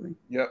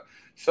 Yep.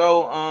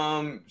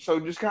 So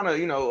just kind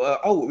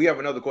of, we have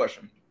another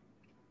question.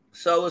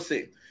 So let's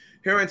see.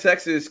 Here in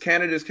Texas,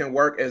 candidates can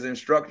work as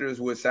instructors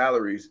with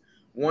salaries.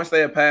 Once they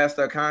have passed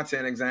their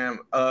content exam,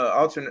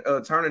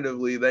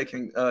 alternatively, they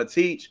can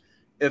teach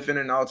if in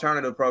an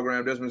alternative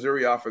program. Does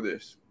Missouri offer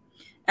this?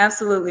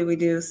 Absolutely, we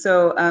do.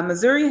 So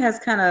Missouri has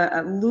kind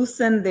of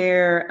loosened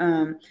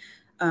their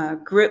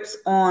grips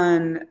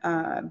on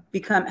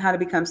how to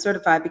become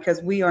certified,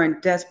 because we are in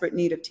desperate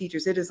need of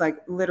teachers. It is like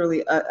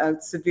literally a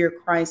severe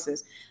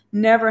crisis.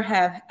 Never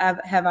have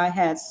I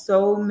had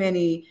so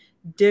many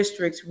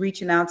districts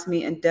reaching out to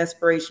me in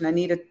desperation. I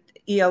need a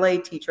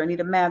ELA teacher. I need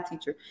a math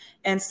teacher.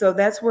 And so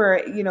that's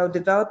where,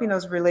 developing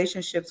those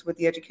relationships with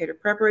the educator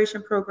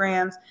preparation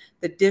programs,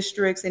 the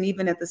districts, and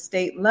even at the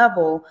state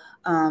level,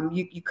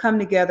 you come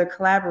together,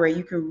 collaborate.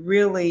 You can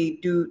really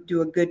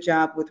do a good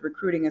job with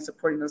recruiting and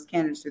supporting those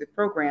candidates through the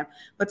program.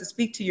 But to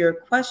speak to your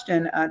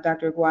question,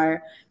 Dr.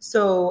 Aguirre,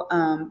 so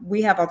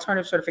we have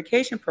alternative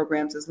certification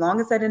programs. As long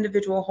as that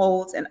individual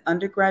holds an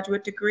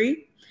undergraduate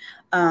degree,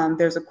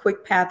 there's a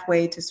quick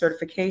pathway to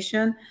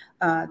certification.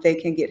 They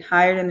can get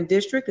hired in the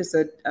district. It's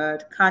a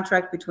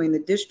contract between the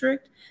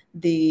district,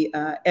 the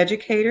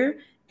educator,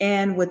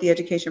 and with the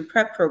education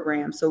prep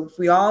program. So if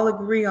we all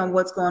agree on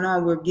what's going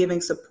on, we're giving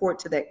support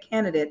to that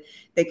candidate.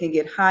 They can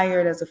get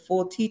hired as a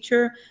full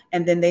teacher,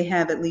 and then they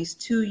have at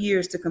least 2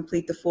 years to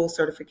complete the full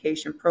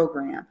certification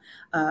program.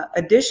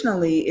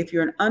 Additionally, if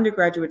you're an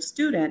undergraduate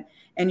student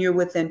and you're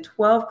within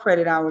 12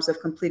 credit hours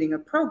of completing a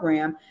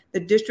program, the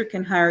district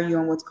can hire you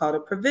on what's called a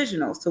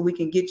provisional. So we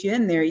can get you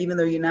in there, even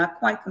though you're not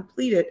quite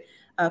completed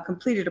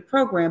a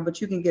program,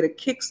 but you can get a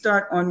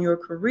kickstart on your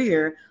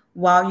career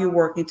while you're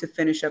working to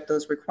finish up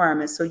those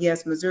requirements. So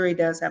yes, Missouri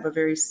does have a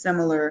very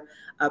similar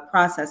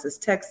process as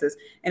Texas.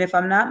 And if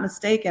I'm not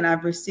mistaken,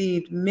 I've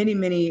received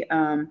many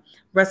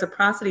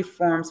reciprocity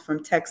forms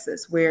from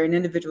Texas, where an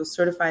individual is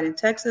certified in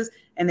Texas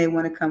and they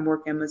want to come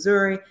work in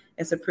Missouri.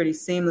 It's a pretty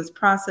seamless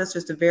process,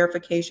 just a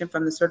verification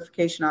from the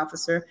certification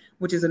officer,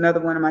 which is another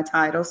one of my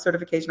titles,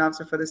 certification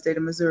officer for the state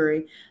of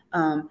Missouri.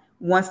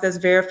 Once that's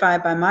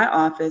verified by my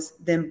office,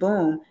 then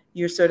boom,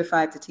 you're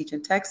certified to teach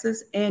in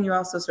Texas, and you're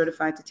also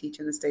certified to teach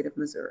in the state of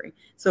Missouri.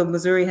 So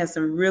Missouri has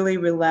some really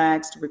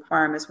relaxed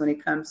requirements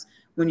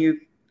when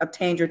you've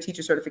obtained your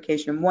teacher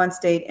certification in one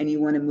state and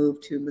you want to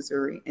move to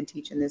Missouri and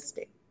teach in this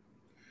state.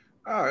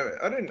 Oh,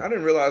 I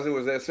didn't realize it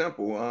was that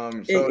simple.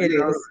 So it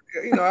is.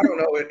 I don't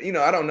know it.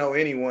 I don't know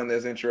anyone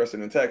that's interested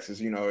in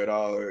Texas. At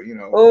all. Or,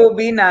 Oh,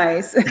 be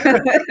nice.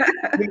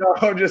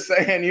 I'm just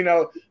saying.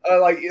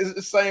 Like, is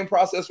the same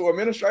process for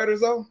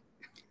administrators though?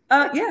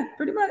 Yeah,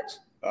 pretty much.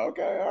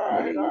 Okay,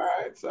 all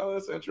right. So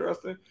that's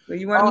interesting. So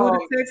you want to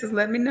move to Texas?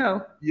 Let me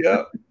know.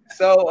 Yep.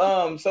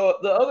 So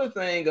the other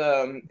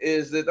thing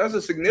is that there's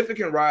a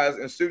significant rise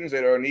in students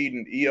that are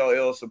needing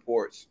ELL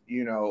supports.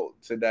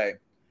 Today.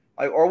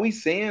 Like, are we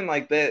seeing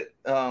like that?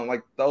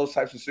 Like those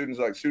types of students,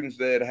 like students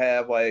that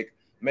have like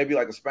maybe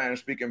like a Spanish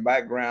speaking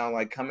background,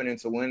 like coming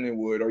into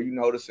Lindenwood. Are you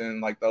noticing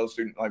like those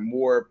students, like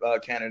more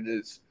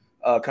candidates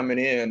coming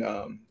in?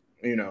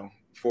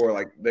 For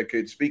like that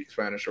could speak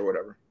Spanish or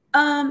whatever.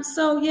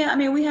 So yeah, I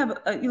mean, we have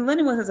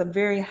Lindenwood has a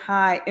very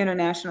high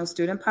international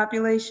student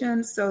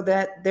population, so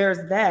that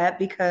there's that,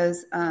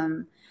 because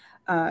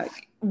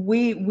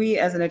we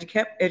as an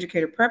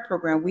educator prep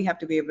program, we have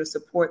to be able to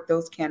support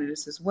those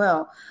candidates as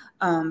well.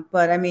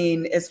 But I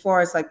mean, as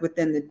far as like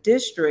within the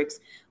districts,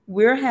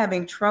 we're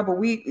having trouble.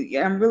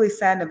 I'm really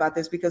saddened about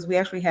this, because we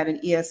actually had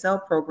an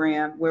ESL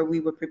program where we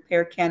would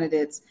prepare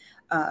candidates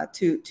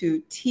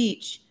to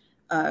teach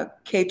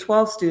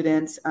K-12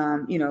 students,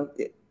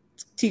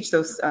 teach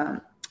those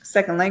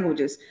second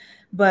languages,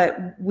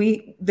 but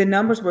the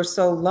numbers were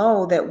so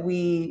low that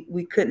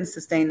we couldn't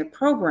sustain the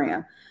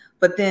program.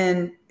 But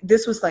then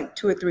this was like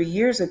 2 or 3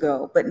 years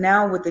ago. But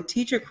now with the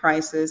teacher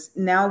crisis,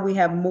 now we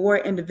have more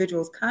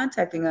individuals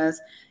contacting us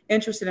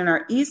interested in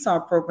our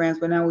ESOL programs,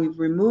 but now we've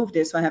removed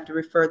it, so I have to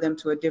refer them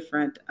to a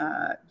different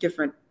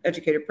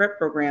educator prep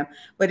program.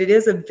 But it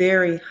is a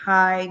very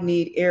high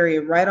need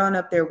area, right on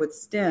up there with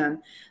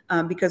STEM,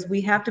 because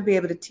we have to be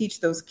able to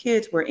teach those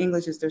kids where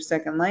English is their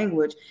second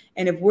language.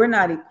 And if we're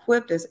not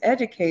equipped as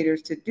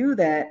educators to do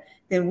that,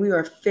 then we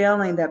are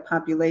failing that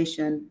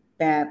population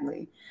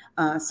badly.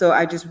 So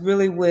I just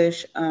really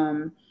wish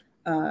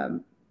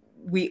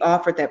we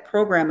offered that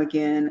program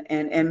again,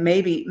 and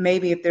maybe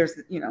if there's,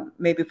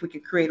 maybe if we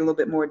could create a little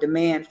bit more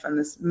demand from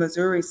this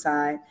Missouri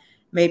side,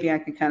 maybe I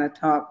can kind of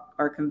talk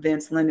or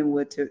convince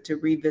Lindenwood to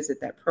revisit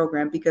that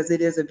program, because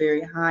it is a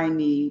very high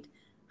need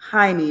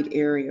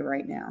area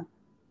right now.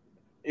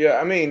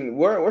 Yeah, I mean,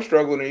 we're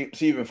struggling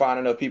to even find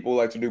enough people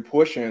like to do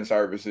push-in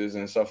services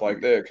and stuff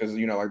like that, because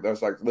like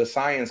there's like the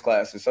science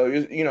classes. So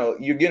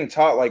you're getting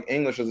taught like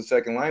English as a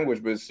second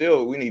language, but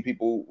still we need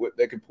people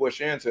that can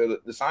push into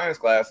the science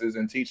classes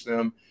and teach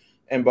them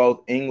in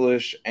both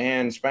English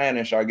and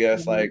Spanish, I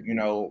guess, like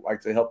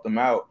like to help them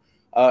out.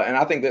 And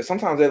I think that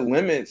sometimes that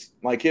limits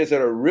like kids that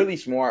are really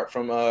smart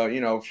from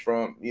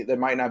from that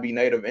might not be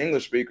native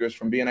English speakers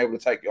from being able to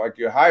take like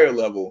your higher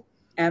level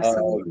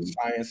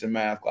science and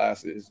math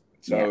classes.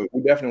 So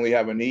we definitely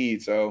have a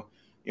need. So,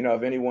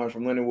 if anyone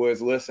from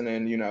Lindenwood's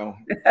listening,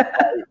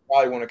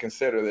 probably want to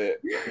consider that.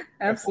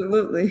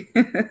 Absolutely.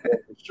 For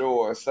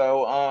sure.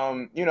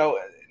 So,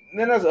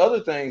 then there's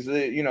other things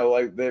that,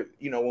 like that,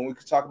 when we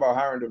talk about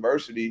hiring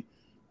diversity,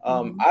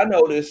 I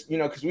noticed,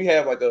 because we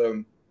have like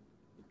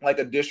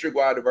a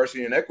district-wide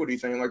diversity and equity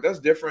thing, like that's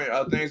different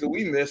things that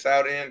we miss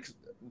out in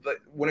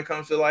when it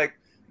comes to like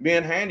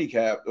being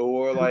handicapped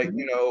or like,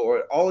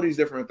 or all of these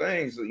different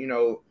things,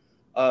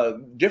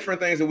 different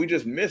things that we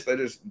just miss. They're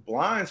just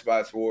blind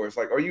spots for us.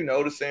 Like, are you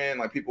noticing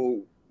like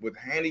people with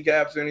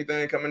handicaps or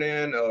anything coming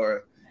in?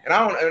 And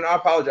I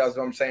apologize if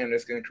I'm saying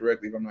this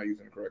incorrectly, if I'm not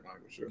using the correct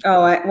language. Sure.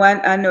 Oh,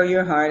 I know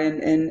your heart,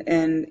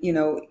 and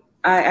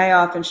I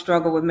often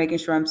struggle with making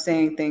sure I'm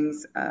saying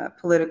things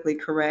politically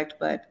correct.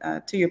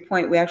 But to your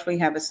point, we actually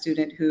have a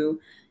student who,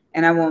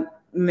 and I won't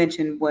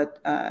mention what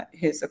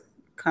his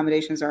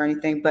accommodations are or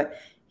anything, but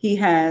he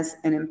has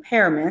an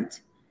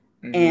impairment.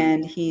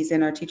 And he's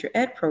in our teacher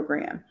ed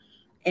program.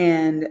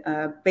 And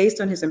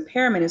based on his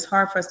impairment, it's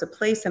hard for us to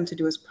place him to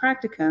do his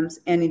practicums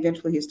and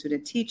eventually his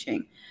student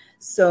teaching.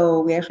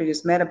 So we actually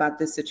just met about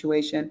this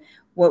situation.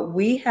 What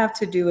we have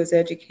to do as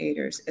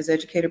educators, as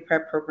educator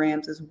prep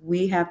programs, is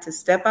we have to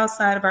step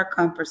outside of our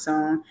comfort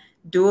zone,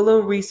 do a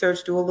little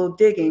research, do a little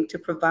digging to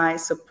provide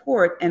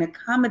support and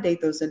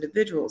accommodate those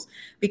individuals,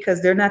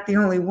 because they're not the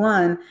only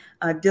one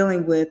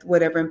dealing with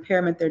whatever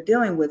impairment they're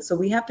dealing with. So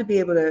we have to be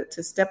able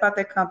to step out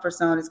that comfort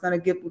zone. We're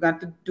going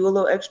to do a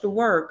little extra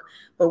work,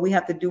 but we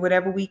have to do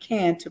whatever we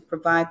can to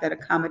provide that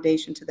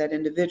accommodation to that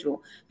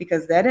individual,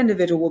 because that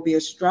individual will be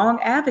a strong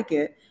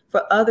advocate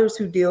for others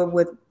who deal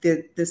with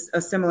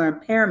a similar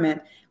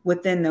impairment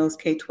within those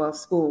K-12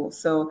 schools.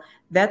 So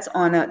that's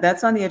on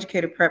the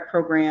educator prep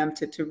program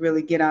to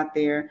really get out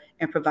there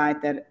and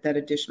provide that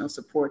additional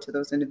support to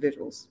those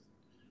individuals.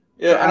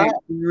 Yeah, so I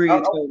agree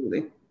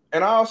totally.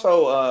 And I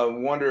also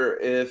wonder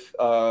if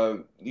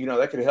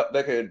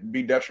that could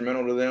be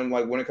detrimental to them,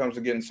 like when it comes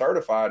to getting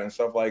certified and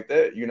stuff like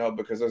that.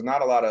 Because there's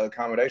not a lot of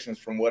accommodations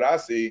from what I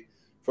see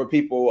for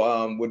people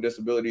with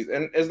disabilities,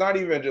 and it's not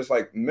even just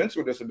like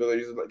mental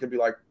disabilities. It could be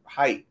like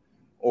height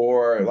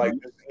or like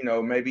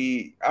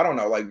maybe I don't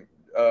know, like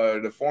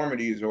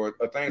deformities or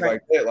things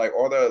like that, like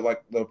all the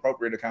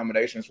appropriate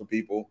accommodations for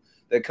people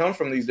that come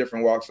from these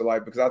different walks of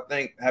life. Because I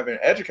think having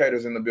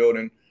educators in the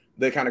building,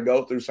 they kind of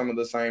go through some of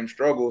the same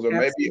struggles, or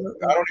maybe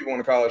I don't even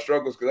want to call it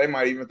struggles, because they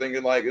might even think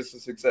it like it's a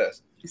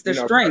success. It's their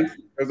strength.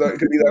 It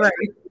could be that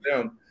strength for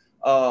them.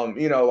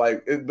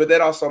 But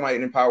that also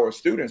might empower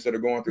students that are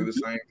going through the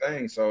same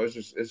thing. So I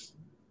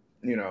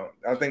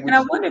think. And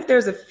I wonder if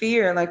there's a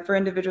fear, like for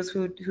individuals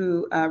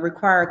who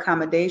require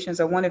accommodations.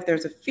 I wonder if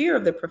there's a fear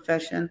of the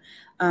profession,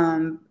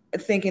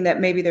 thinking that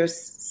maybe their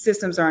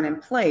systems aren't in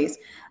place.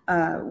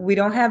 We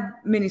don't have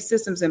many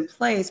systems in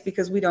place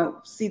because we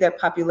don't see that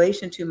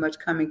population too much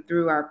coming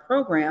through our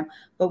program.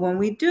 But when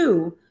we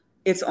do,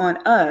 it's on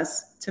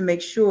us to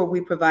make sure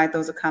we provide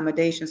those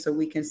accommodations so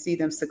we can see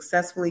them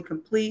successfully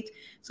complete.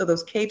 So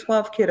those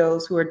K-12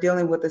 kiddos who are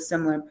dealing with a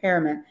similar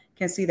impairment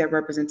can see that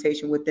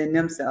representation within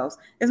themselves.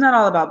 It's not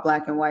all about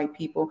black and white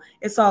people.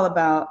 It's all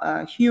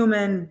about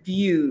human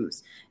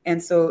views.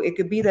 And so it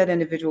could be that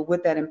individual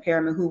with that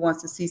impairment who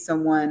wants to see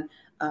someone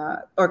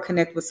or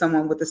connect with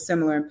someone with a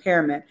similar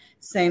impairment.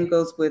 Same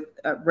goes with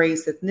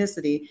race,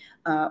 ethnicity,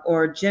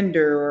 or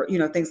gender,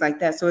 or things like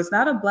that. So it's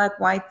not a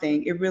black-white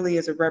thing. It really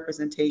is a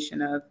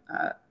representation of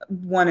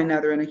one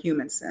another in a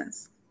human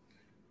sense.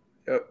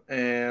 Yep.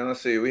 And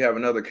let's see, we have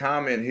another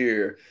comment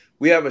here.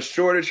 We have a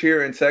shortage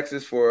here in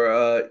Texas for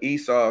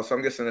ESOL. So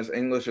I'm guessing it's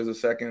English as a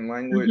second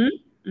language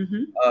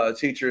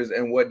teachers.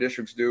 And what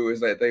districts do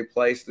is that they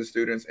place the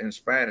students in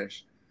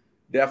Spanish.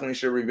 Definitely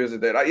should revisit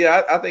that.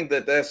 I think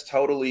that that's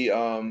totally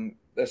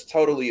that's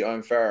totally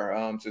unfair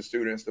to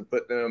students to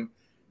put them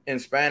in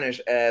Spanish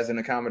as an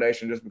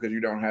accommodation just because you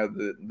don't have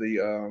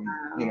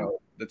Wow.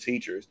 the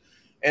teachers.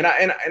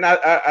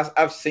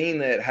 I've seen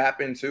that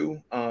happen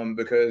too,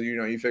 because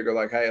you figure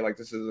like, hey, like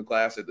this is a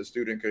class that the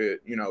student could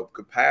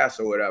pass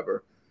or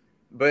whatever.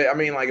 But I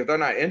mean, like if they're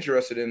not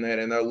interested in that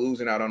and they're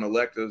losing out on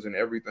electives and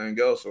everything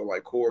else or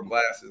like core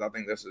classes, I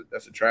think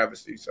that's a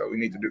travesty. So we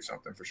need to do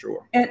something for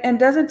sure. And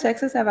doesn't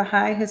Texas have a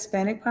high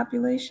Hispanic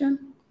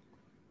population?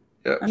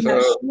 Yeah. I'm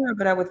not So sure,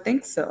 but I would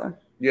think so.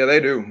 yeah, they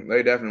do.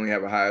 They definitely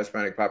have a high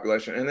Hispanic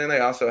population, and then they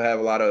also have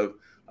a lot of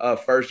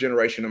first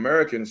generation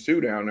Americans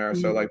too down there.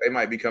 So Mhm. like they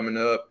might be coming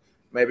up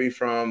maybe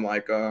from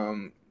like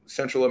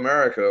Central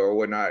America or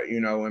whatnot,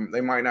 and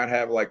they might not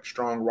have like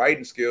strong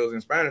writing skills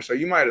in Spanish. So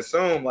you might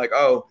assume like,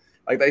 oh,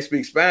 like they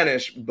speak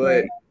Spanish,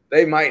 but Right.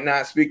 they might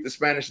not speak the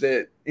Spanish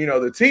that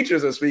the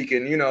teachers are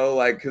speaking.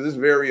 Like because it's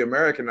very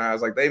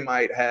Americanized. Like they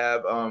might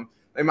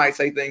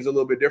say things a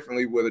little bit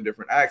differently with a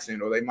different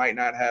accent, or they might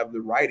not have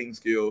the writing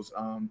skills.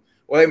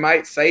 Or they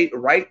might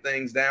write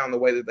things down the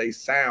way that they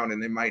sound,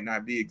 and they might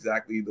not be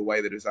exactly the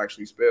way that it's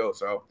actually spelled.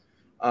 So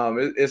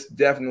it's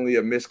definitely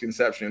a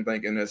misconception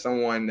thinking that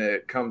someone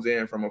that comes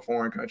in from a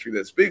foreign country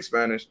that speaks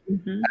Spanish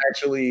Hmm.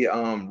 actually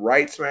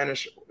writes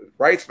Spanish,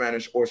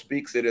 or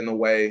speaks it in the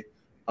way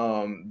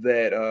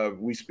that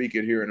we speak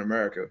it here in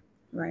America.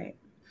 Right.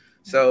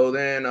 So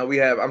then we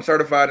have I'm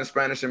certified in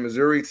Spanish in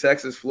Missouri,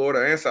 Texas,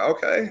 Florida, and South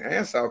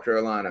I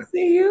Carolina.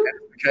 see you.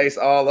 Case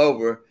all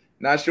over.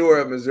 Not sure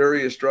if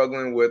Missouri is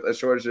struggling with a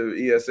shortage of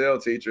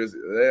ESL teachers.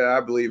 Yeah,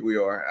 I believe we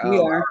are. We I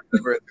are.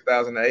 remember in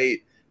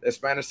 2008 that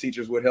Spanish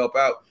teachers would help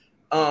out.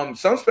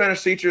 Some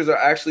Spanish teachers are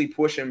actually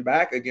pushing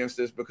back against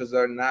this because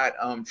they're not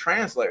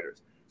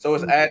translators. So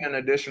it's adding an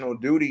additional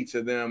duty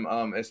to them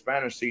as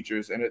Spanish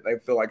teachers, and they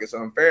feel like it's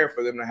unfair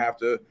for them to have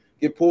to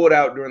get pulled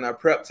out during their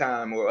prep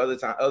time or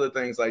other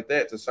things like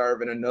that to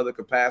serve in another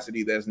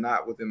capacity that's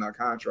not within their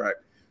contract.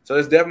 So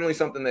it's definitely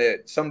something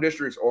that some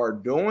districts are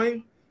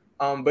doing,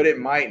 but it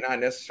might not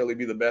necessarily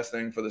be the best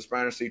thing for the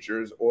Spanish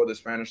teachers or the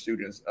Spanish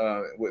students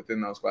within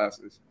those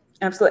classes.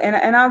 Absolutely.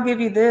 And I'll give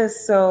you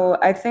this. So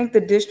I think the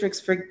districts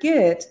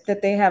forget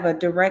that they have a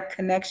direct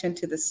connection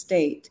to the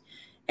state.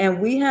 And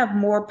we have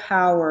more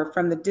power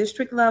from the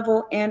district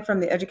level and from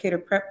the educator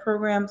prep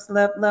programs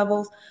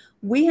levels.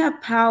 We have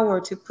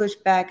power to push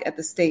back at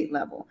the state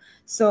level.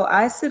 So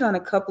I sit on a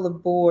couple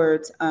of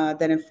boards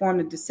that inform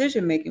the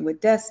decision making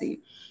with DESE.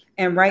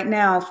 And right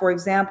now, for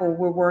example,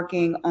 we're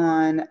working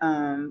on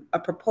a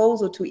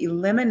proposal to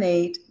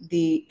eliminate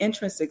the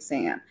entrance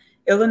exam.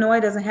 Illinois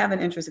doesn't have an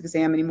entrance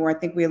exam anymore. I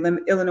think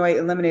Illinois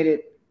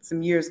eliminated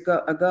some years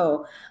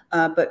ago,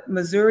 but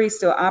Missouri is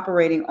still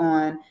operating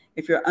on,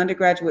 if you're an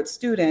undergraduate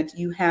student,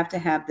 you have to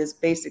have this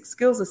basic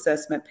skills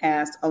assessment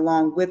passed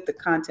along with the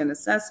content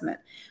assessment.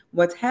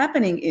 What's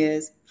happening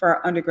is for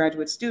our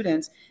undergraduate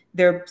students,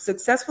 they're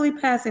successfully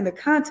passing the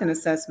content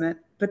assessment,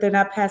 but they're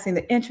not passing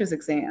the entrance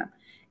exam.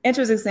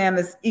 Entrance exam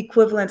is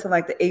equivalent to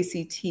like the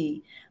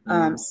ACT.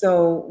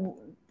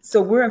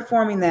 So we're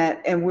informing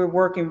that, and we're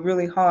working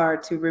really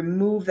hard to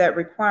remove that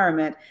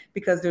requirement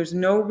because there's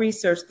no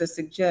research that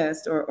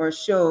suggests or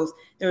shows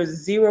there's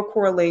zero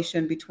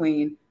correlation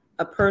between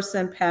a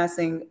person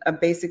passing a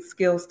basic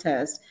skills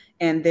test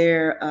and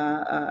their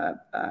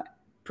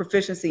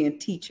proficiency in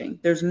teaching.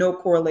 There's no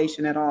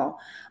correlation at all.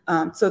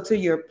 So to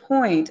your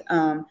point,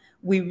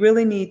 we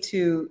really need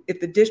to, if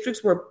the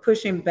districts were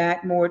pushing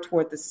back more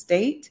toward the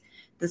state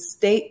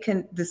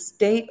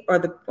or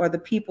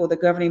the people, the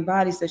governing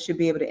bodies that should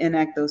be able to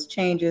enact those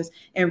changes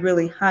and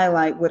really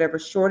highlight whatever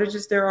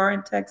shortages there are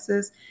in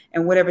Texas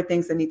and whatever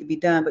things that need to be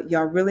done. But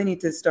y'all really need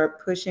to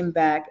start pushing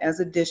back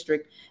as a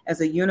district, as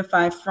a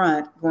unified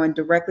front, going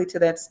directly to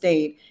that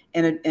state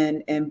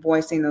and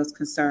voicing those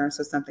concerns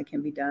so something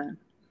can be done.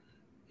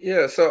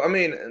 Yeah, so I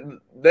mean,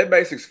 that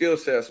basic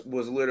skills test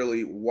was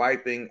literally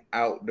wiping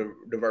out the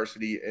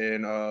diversity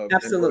in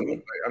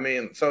Absolutely. I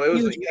mean, so it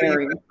was Huge either you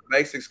barrier. got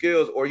basic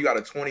skills or you got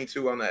a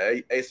 22 on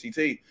the ACT.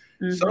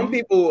 Some Mm-hmm.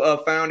 people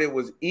found it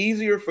was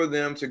easier for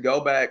them to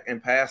go back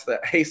and pass the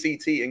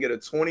ACT and get a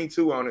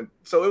 22 on it.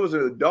 So it was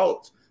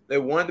adults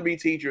that wanted to be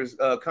teachers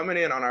coming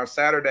in on our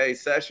Saturday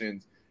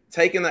sessions,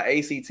 taking the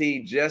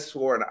ACT just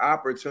for an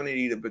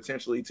opportunity to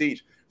potentially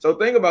teach. So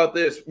think about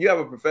this. You have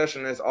a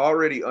profession that's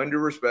already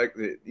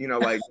under-respected,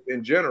 like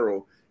in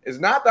general. It's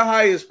not the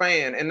highest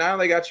paying. And now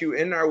they got you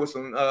in there with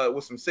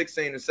some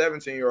 16 and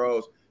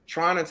 17-year-olds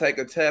trying to take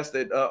a test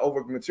that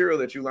over material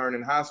that you learned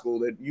in high school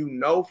that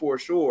for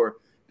sure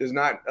does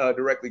not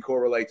directly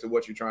correlate to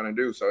what you're trying to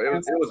do. So it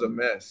was a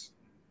mess.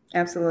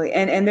 Absolutely,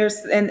 and there's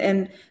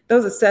and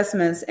those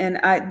assessments, and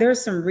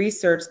there's some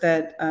research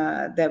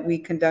that we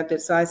conducted.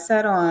 So I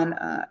sat on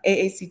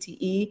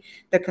AACTE,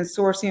 the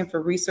Consortium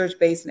for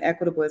Research-Based and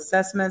Equitable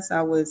Assessments.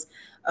 I was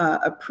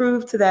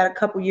approved to that a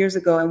couple years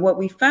ago, and what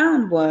we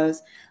found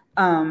was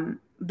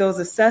those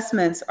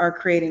assessments are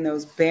creating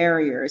those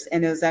barriers,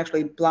 and it was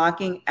actually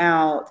blocking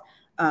out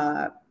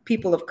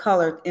people of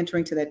color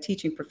entering to that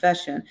teaching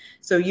profession.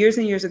 So years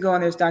and years ago,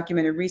 and there's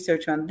documented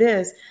research on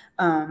this,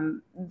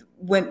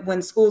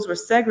 when schools were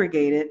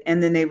segregated,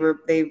 and then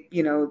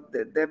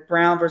the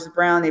brown versus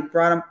brown, they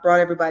brought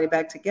everybody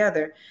back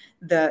together.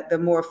 The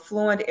more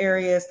affluent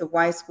areas, the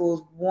white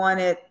schools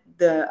wanted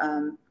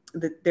their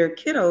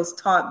kiddos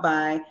taught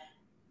by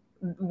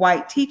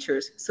white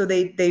teachers. So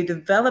they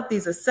developed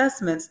these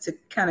assessments to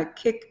kind of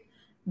kick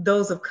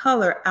those of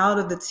color out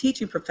of the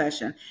teaching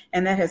profession.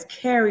 And that has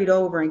carried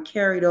over and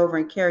carried over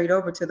and carried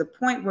over to the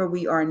point where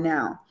we are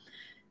now.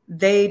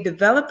 They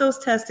developed those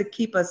tests to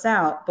keep us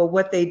out, but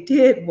what they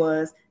did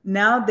was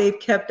now they've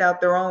kept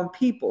out their own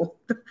people.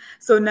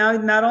 So now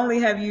not only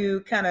have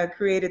you kind of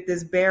created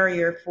this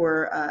barrier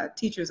for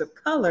teachers of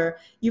color,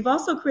 you've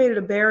also created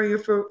a barrier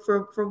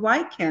for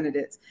white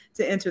candidates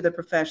to enter the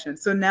profession.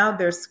 So now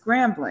they're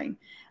scrambling.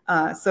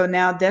 So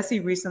now DESE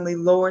recently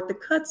lowered the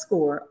cut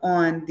score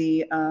on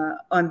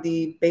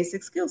the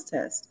basic skills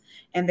test,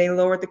 and they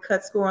lowered the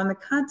cut score on the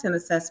content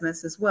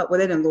assessments as well. Well,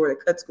 they didn't lower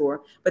the cut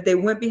score, but they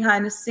went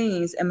behind the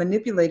scenes and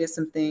manipulated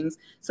some things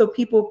so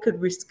people could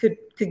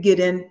get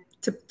in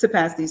to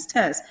pass these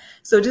tests.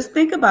 So just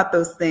think about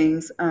those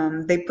things.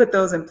 They put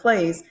those in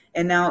place,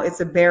 and now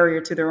it's a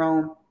barrier to their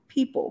own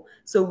people.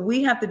 So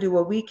we have to do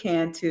what we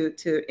can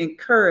to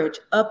encourage,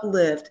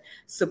 uplift,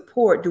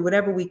 support, do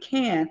whatever we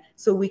can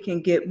so we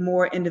can get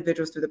more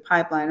individuals through the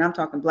pipeline. And I'm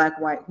talking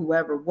black, white,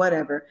 whoever,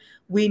 whatever.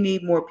 We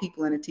need more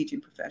people in the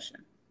teaching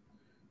profession.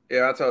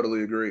 Yeah, I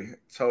totally agree.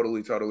 Totally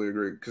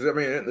agree. Because, I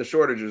mean, the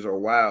shortages are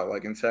wild.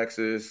 Like in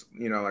Texas,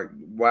 like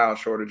wild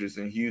shortages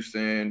in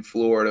Houston,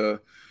 Florida,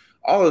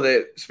 all of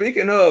that.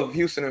 Speaking of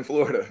Houston and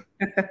Florida,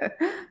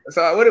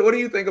 so what do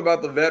you think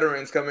about the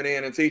veterans coming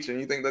in and teaching?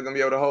 You think they're going to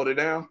be able to hold it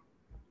down?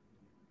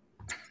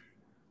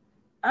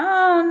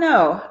 Oh,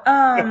 no.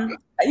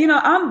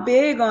 I'm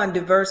big on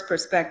diverse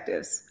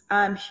perspectives.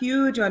 I'm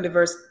huge on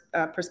diverse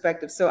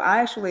perspectives. So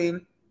I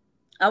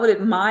would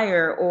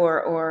admire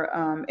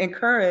or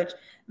encourage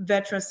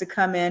veterans to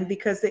come in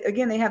because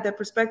they have that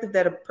perspective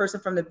that a person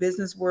from the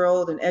business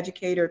world, an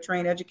educator,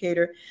 trained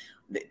educator,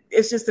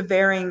 it's just a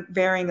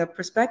varying of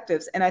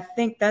perspectives. And I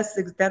think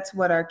that's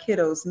what our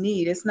kiddos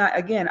need. It's not,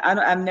 again,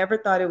 I've never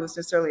thought it was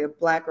necessarily a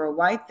black or a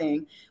white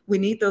thing. We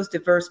need those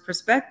diverse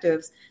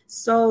perspectives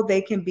so they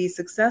can be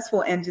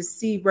successful and just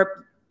see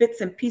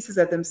bits and pieces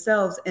of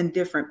themselves in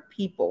different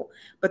people.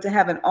 But to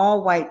have an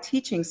all white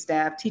teaching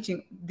staff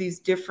teaching these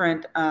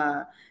different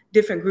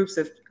groups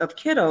of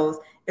kiddos,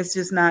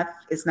 it's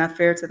not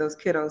fair to those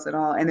kiddos at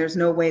all. And there's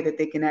no way that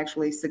they can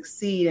actually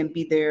succeed and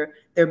be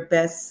their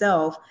best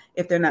self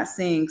if they're not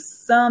seeing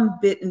some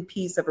bit and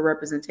piece of a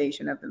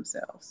representation of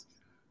themselves.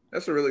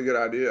 That's a really good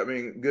idea. I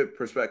mean, good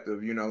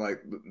perspective.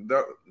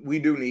 We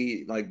do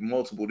need like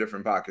multiple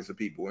different pockets of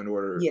people in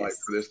order like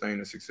for this thing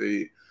to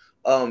succeed.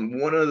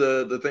 One of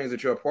the things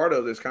that you're a part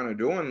of that's kind of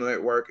doing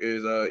that work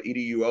is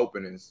EDU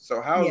openings.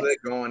 So how's that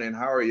going, and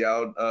how are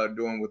y'all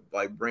doing with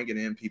like bringing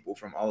in people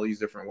from all these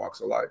different walks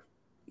of life?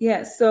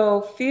 Yeah,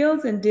 so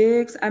Fields and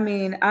Diggs, I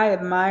mean, I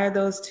admire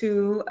those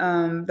two.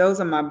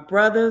 Those are my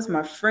brothers,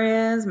 my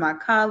friends, my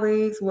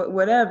colleagues,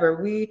 whatever.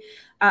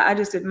 I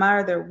just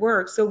admire their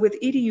work. So with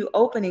EDU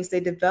openings, they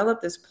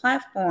developed this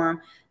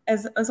platform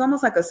as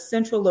almost like a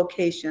central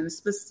location,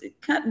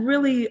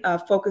 really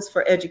focused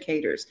for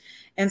educators.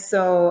 And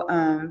so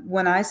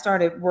when I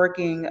started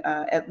working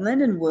at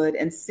Lindenwood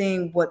and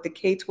seeing what the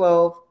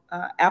K-12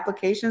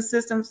 application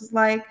systems was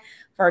like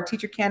for our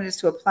teacher candidates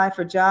to apply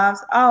for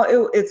jobs,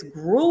 it's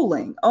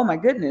grueling. Oh my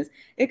goodness.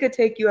 It could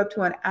take you up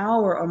to an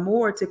hour or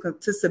more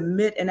to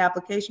submit an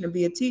application to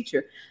be a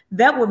teacher.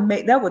 That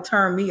would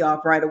turn me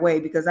off right away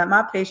because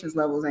my patience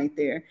levels ain't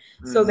there.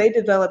 Mm-hmm. So they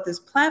developed this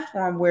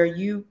platform where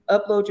you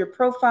upload your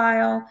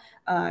profile.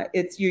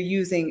 You're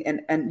using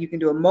and you can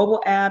do a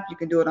mobile app, you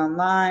can do it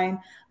online,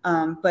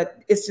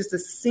 but it's just a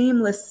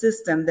seamless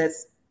system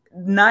that's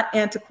not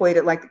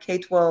antiquated like the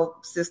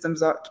K-12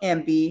 systems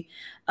can be.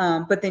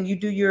 But then you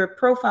do your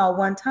profile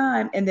one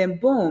time and then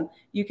boom,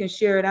 you can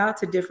share it out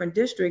to different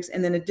districts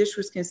and then the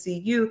districts can see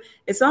you.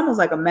 It's almost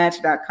like a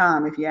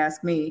match.com if you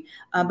ask me,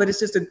 but it's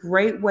just a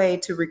great way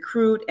to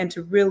recruit and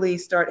to really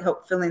start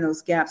help filling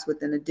those gaps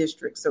within the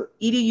district. So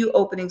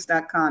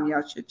eduopenings.com,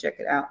 y'all should check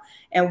it out.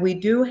 And we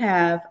do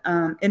have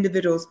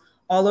individuals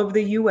all over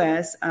the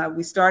U.S.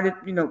 We started,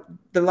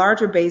 the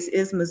larger base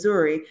is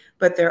Missouri,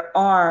 but there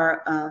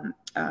are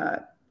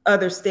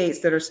other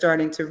states that are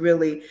starting to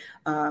really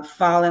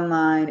fall in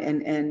line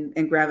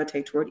and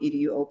gravitate toward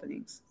EDU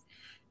openings.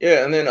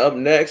 Yeah, and then up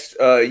next,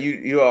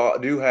 you all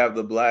do have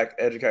the Black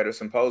Educator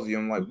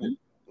Symposium. Like,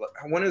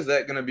 mm-hmm. When is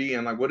that going to be?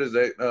 And like, what is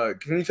that?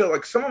 Can you tell?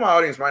 Like, some of my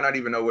audience might not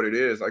even know what it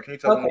is. Like, can you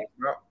tell them what it's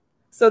about?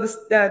 So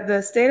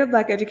the State of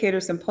Black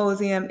Educator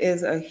Symposium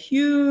is a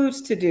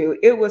huge to-do.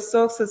 It was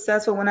so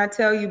successful. When I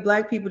tell you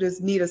Black people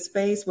just need a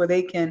space where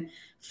they can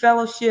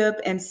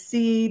fellowship and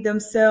see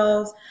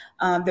themselves.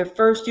 Their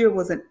first year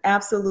was an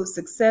absolute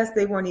success.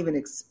 They weren't even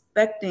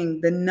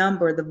expecting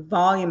the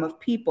volume of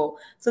people.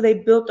 So they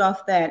built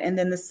off that. And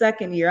then the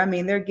second year, I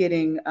mean, they're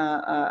getting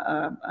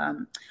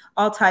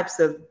all types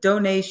of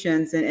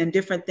donations and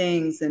different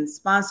things and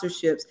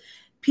sponsorships.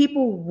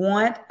 People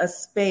want a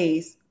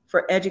space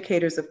for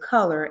educators of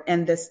color,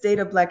 and the State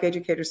of Black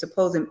Educators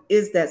Symposium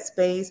is that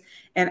space.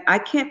 And I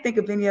can't think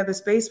of any other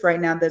space right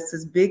now that's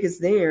as big as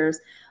theirs.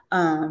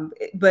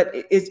 But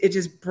it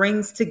just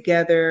brings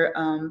together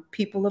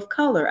people of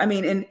color. I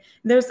mean, and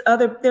there's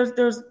other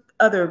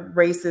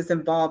races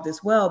involved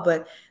as well,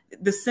 but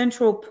the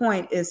central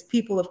point is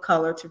people of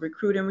color to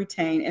recruit and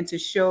retain and to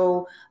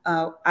show,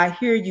 I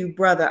hear you,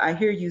 brother, I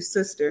hear you,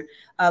 sister.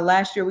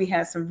 Last year, we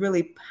had some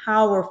really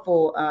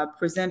powerful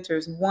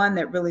presenters. One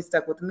that really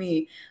stuck with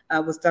me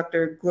was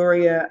Dr.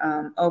 Gloria,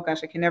 oh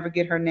gosh, I can never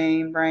get her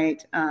name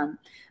right,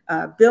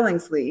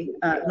 Billingsley,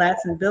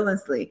 Latson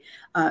Billingsley.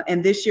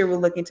 And this year, we're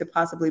looking to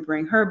possibly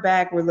bring her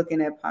back. We're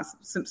looking at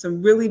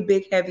some really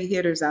big heavy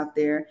hitters out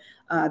there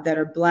that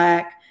are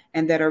Black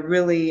and that are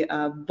really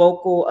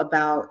vocal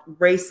about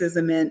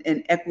racism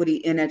and equity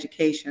in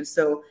education.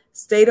 So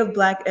State of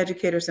Black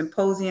Educator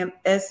Symposium,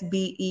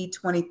 SBE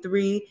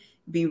 23,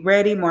 be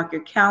ready, mark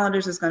your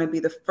calendars. It's going to be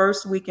the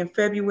first week in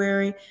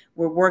February.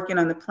 We're working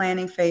on the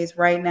planning phase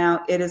right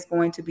now. It is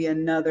going to be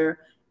another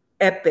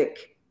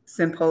epic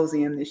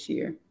symposium this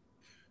year.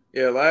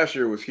 Yeah, last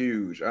year was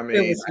huge. I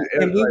mean,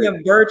 and we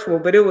went virtual,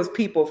 but it was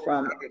people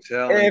from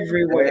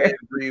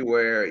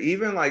everywhere.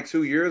 Even like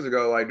 2 years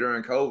ago, like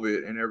during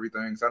COVID and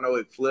everything. So I know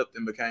it flipped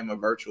and became a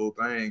virtual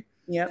thing.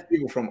 Yep.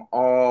 People from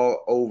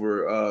all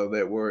over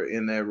that were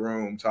in that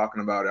room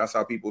talking about it. I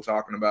saw people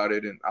talking about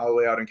it and all the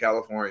way out in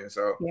California.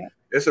 So yeah,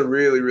 it's a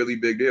really, really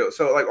big deal.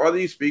 So like, are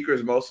these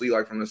speakers mostly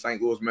like from the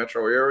St. Louis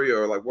metro area,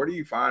 or like where do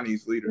you find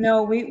these leaders?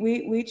 No,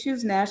 we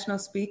choose national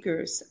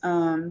speakers.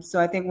 So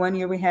I think one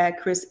year we had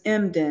Chris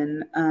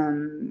Emden.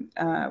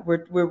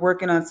 We're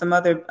working on some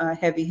other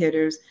heavy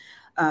hitters.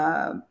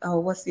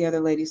 What's the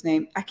other lady's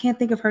name? I can't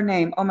think of her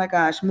name. Oh my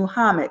gosh,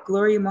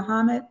 Gloria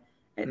Muhammad.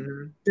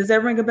 Mm-hmm. Does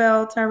that ring a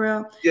bell,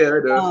 Tyrell? Yeah,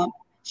 it does.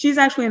 She's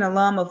actually an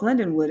alum of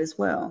Lindenwood as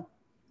well.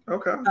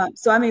 Okay.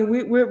 So I mean,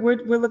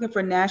 we're looking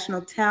for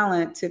national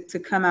talent to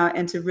come out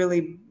and to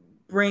really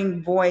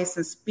bring voice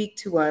and speak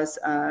to us.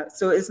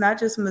 So it's not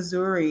just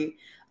Missouri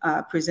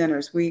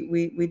presenters.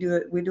 We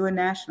do it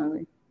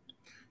nationally.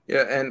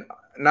 Yeah, and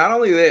not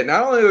only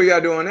are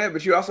y'all doing that,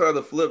 but you also have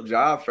the Flip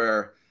Job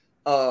Fair.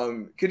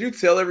 Could you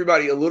tell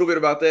everybody a little bit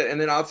about that, and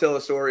then I'll tell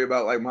a story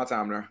about like my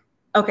time there.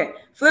 Okay,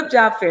 Flip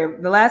Job Fair.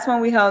 The last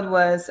one we held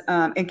was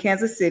in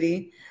Kansas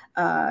City.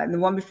 And the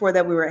one before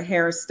that, we were at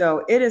Harris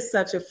Stowe. It is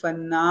such a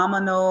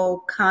phenomenal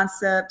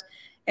concept,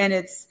 and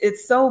it's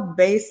so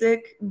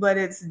basic, but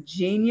it's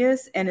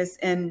genius.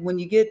 And when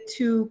you get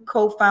two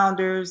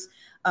co-founders,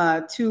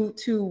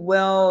 two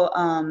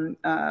well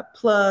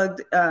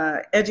plugged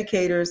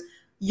educators,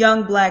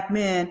 young Black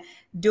men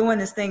doing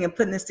this thing and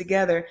putting this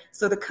together.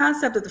 So the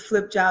concept of the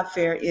Flip Job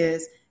Fair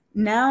is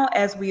now,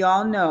 as we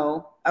all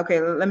know.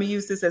 Okay, let me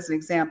use this as an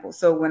example.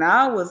 So when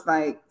I was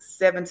like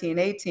 17,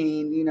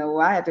 18,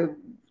 I had to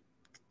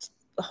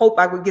hope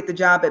I would get the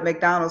job at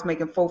McDonald's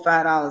making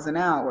 $4-5 an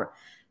hour.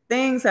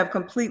 Things have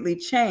completely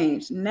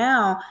changed.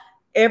 Now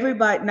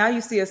you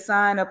see a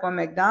sign up on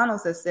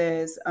McDonald's that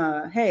says,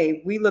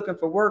 hey, we looking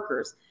for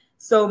workers.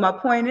 So my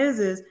point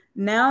is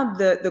now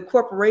the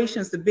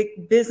corporations, the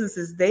big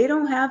businesses, they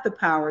don't have the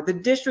power. The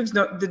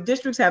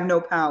districts have no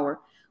power.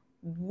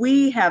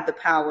 We have the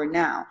power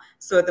now.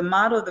 So the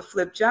model of the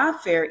Flip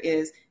Job Fair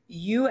is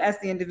you as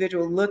the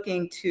individual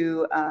looking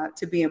to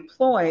be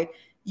employed,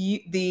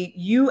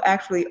 you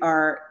actually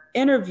are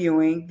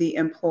interviewing the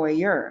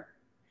employer.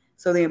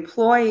 So the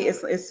employee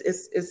is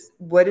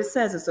what it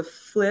says. It's a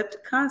flipped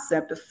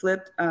concept, a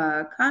flipped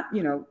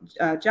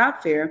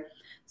job fair.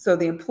 So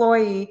the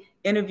employee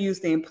interviews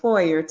the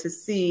employer to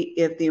see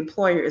if the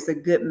employer is a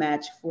good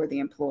match for the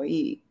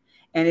employee.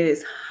 And it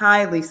is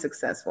highly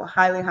successful,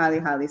 highly, highly,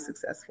 highly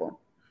successful.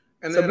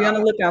 And so be on the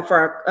lookout for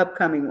our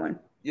upcoming one.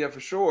 Yeah, for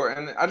sure.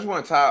 And I just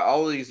want to tie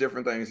all of these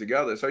different things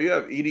together. So you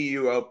have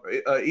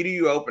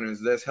EDU openings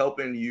that's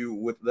helping you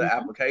with the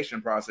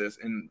application process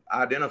and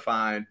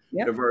identifying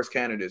diverse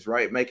candidates,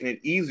 right? Making it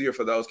easier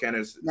for those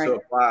candidates to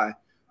apply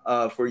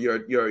for your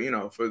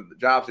for the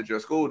jobs at your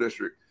school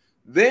district.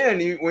 Then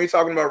when you're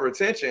talking about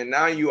retention,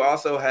 now you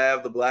also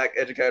have the Black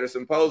Educator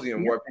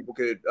Symposium where people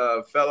could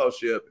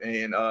fellowship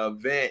and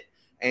vent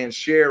and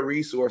share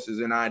resources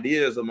and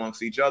ideas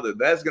amongst each other.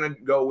 That's going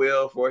to go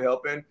well for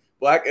helping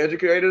Black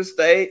educators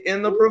stay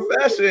in the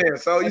profession.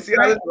 So you see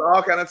how this is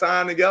all kind of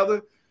tying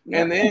together.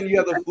 Yeah. And then you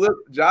have the Flip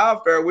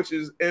Job Fair, which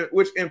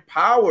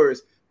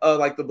empowers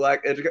like the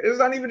Black educators. It's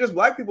not even just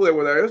Black people that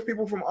were there. It was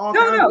people from all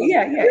kinds.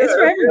 It's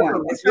for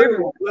everyone. It's for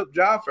everyone. Flip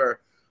Job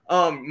Fair.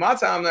 My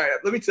time there,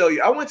 let me tell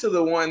you, I went to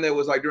the one that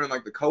was like during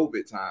like the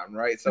COVID time,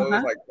 right? So it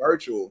was like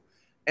virtual.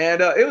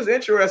 And it was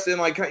interesting,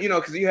 like,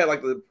 because you had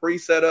like the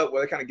pre-setup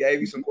where they kind of gave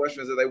you some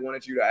questions that they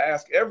wanted you to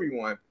ask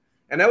everyone.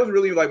 And that was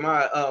really like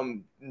my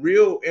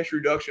real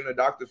introduction to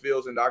Dr.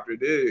 Fields and Dr.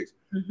 Diggs.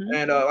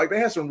 And like they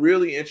had some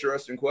really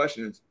interesting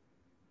questions.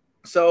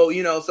 So,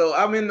 so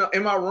I'm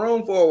in my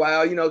room for a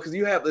while, because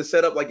you have to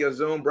set up like your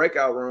Zoom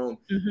breakout room.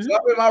 So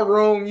I'm in my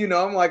room,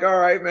 I'm like, all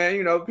right, man,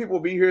 people will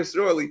be here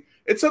shortly.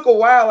 It took a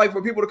while, like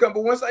for people to come,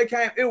 but once they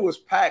came, it was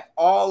packed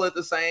all at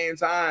the same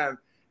time.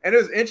 And it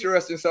was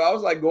interesting. So I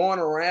was like going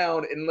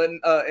around and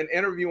letting and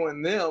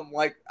interviewing them,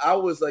 like I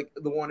was like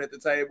the one at the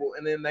table,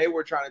 and then they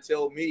were trying to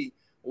tell me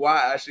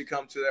why I should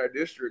come to their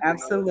district.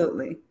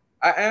 Absolutely.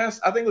 I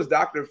asked, I think it was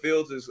Dr.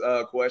 Fields'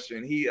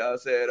 question. He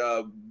said,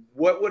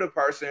 what would a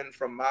person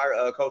from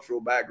my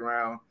cultural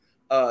background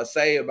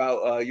say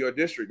about your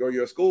district or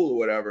your school or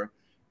whatever?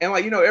 And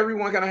like,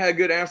 everyone kind of had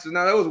good answers.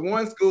 Now, there was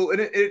one school, and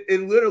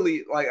it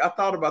literally, like, I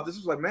thought about this. I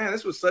was like, man,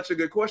 this was such a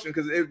good question,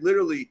 because it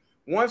literally,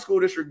 one school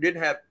district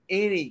didn't have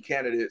any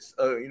candidates,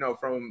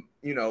 from,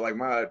 like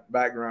my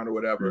background or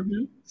whatever.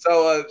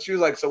 So she was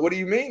like, so what do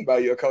you mean by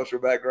your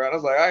cultural background? I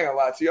was like, I ain't gonna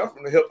lie to you. I'm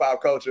from the hip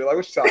hop culture. Like,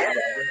 what you talking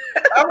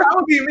about? I'm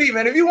gonna be me,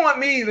 man. If you want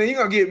me, then you're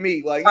gonna get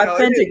me. Like,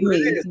 authentic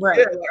me. Right.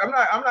 Yeah,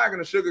 like, I'm not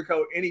gonna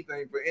sugarcoat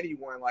anything for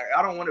anyone. Like,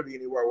 I don't want to be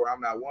anywhere where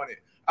I'm not wanted.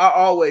 I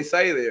always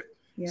say that.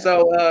 Yeah.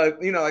 So,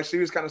 like she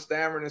was kind of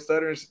stammering and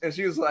stuttering, and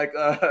she was like,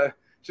 I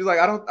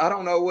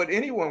don't know what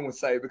anyone would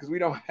say, because we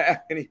don't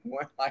have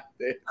anyone like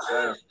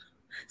that.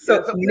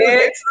 So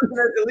next,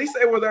 at least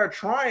they were there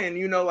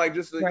trying, like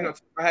just to,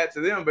 I had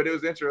to them, but it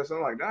was interesting.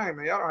 I'm like, dang,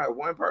 man, y'all don't have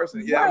one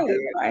person. Yeah, I'm good.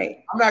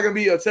 I'm not gonna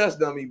be a test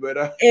dummy,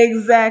 but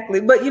exactly.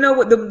 But you know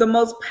what? The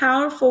most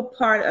powerful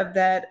part of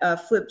that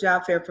flip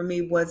job fair for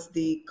me was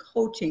the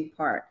coaching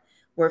part,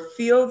 where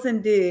Fields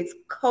and Diggs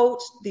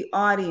coached the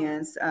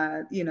audience,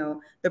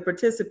 the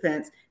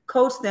participants,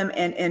 coached them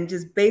and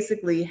just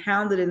basically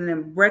hounded in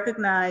them,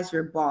 recognize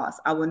your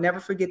boss. I will never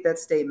forget that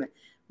statement.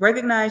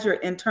 Recognize your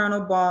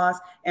internal boss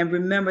and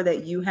remember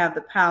that you have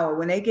the power.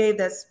 When they gave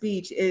that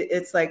speech,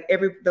 it's like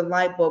the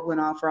light bulb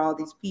went off for all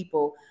these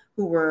people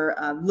who were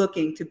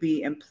looking to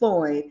be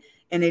employed,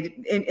 and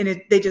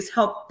they just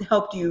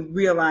helped you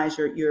realize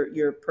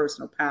your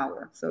personal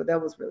power. So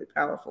that was really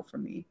powerful for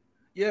me.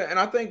 Yeah, and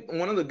I think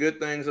one of the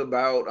good things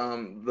about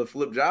the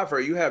flip job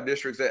fair, you have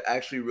districts that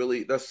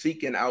actually they're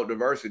seeking out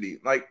diversity.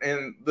 Like,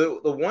 and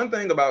the one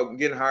thing about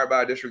getting hired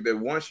by a district that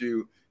wants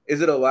you is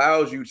it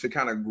allows you to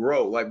kind of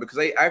grow, like, because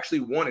they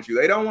actually wanted you.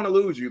 They don't want to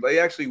lose you. They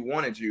actually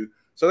wanted you.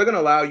 So they're going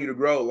to allow you to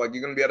grow. Like,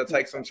 you're going to be able to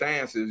take some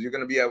chances. You're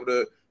going to be able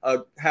to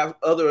have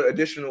other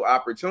additional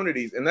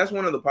opportunities. And that's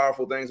one of the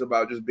powerful things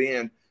about just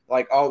being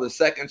like all the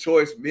second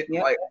choice,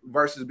 like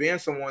versus being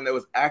someone that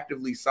was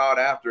actively sought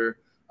after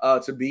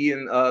to be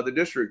in the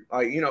district.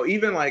 Like,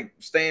 even like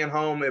staying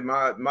home at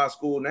my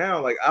school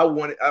now, like I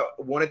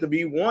wanted to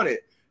be wanted.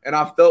 And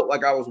I felt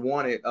like I was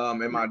wanted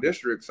in my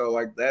district. So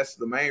like, that's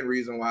the main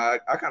reason why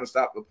I kind of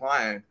stopped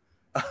applying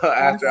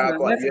after I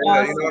applied. Yeah,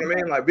 awesome. You know what I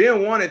mean? Like,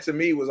 being wanted to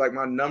me was like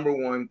my number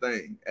one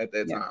thing at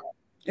that time.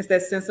 It's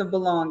that sense of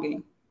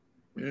belonging.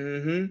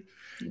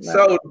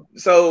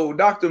 So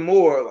Dr.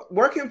 Moore,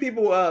 where can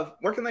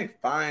they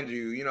find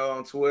you?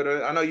 On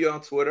Twitter. I know you're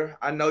on Twitter.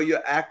 I know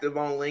you're active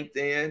on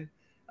LinkedIn.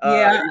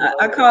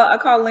 I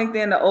call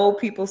LinkedIn the old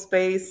people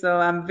space. So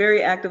I'm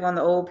very active on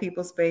the old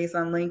people space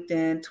on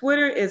LinkedIn.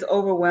 Twitter is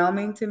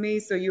overwhelming to me,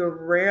 so you'll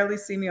rarely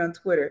see me on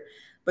Twitter.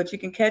 But you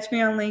can catch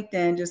me on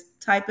LinkedIn. Just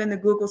type in the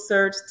Google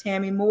search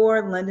Tammy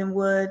Moore,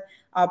 Lindenwood.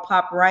 I'll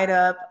pop right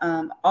up.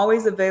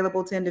 Always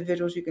available to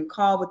individuals. You can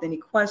call with any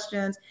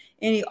questions,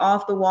 any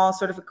off-the-wall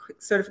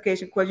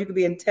certification questions. You could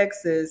be in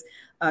Texas.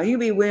 You can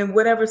be in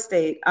whatever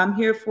state. I'm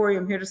here for you.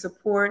 I'm here to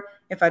support.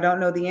 If I don't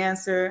know the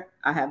answer,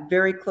 I have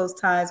very close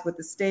ties with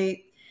the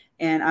state,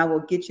 and I will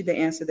get you the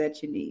answer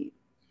that you need.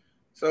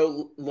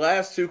 So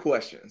last two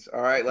questions.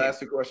 All right. Last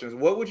two questions.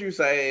 What would you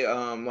say,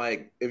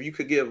 like, if you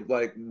could give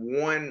like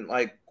one,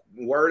 like,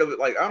 word of it,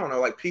 like, I don't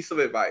know, like piece of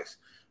advice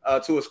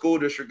to a school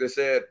district that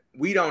said,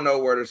 we don't know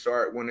where to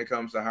start when it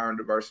comes to hiring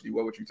diversity,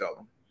 what would you tell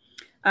them?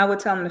 I would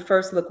tell them to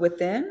first look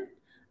within.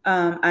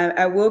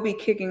 I will be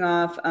kicking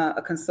off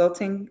a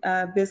consulting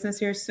business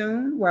here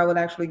soon, where I would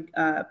actually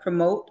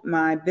promote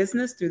my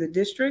business through the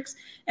districts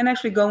and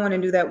actually go in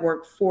and do that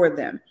work for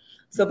them.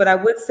 So, but I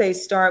would say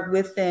start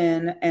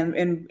within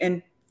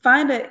and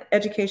find an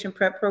education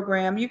prep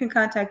program. You can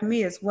contact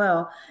me as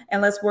well,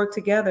 and let's work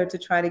together to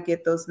try to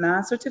get those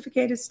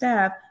non-certificated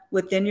staff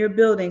within your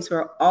buildings who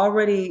are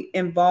already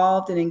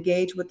involved and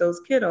engaged with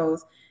those kiddos,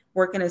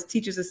 working as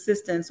teachers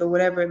assistants or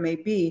whatever it may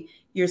be.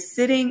 You're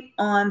sitting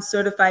on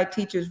certified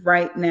teachers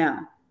right now.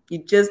 You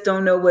just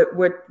don't know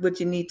what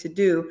you need to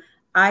do.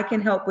 I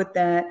can help with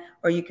that,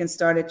 or you can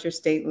start at your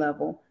state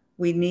level.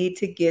 We need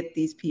to get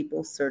these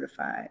people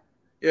certified.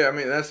 Yeah, I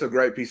mean, that's a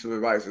great piece of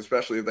advice,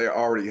 especially if they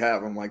already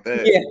have them like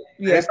that. Yeah,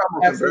 it's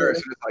almost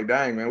embarrassing. It's like,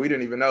 dang, man, we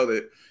didn't even know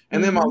that.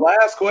 And then my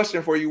last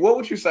question for you, what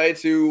would you say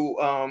to,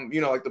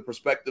 like the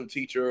prospective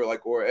teacher,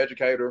 like, or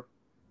educator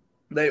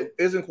that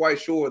isn't quite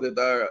sure that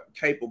they're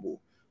capable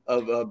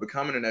of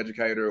becoming an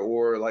educator,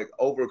 or like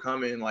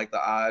overcoming like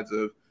the odds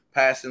of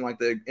passing like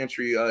the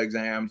entry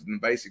exams and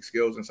basic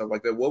skills and stuff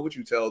like that? What would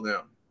you tell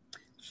them?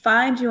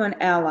 find you an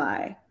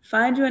ally.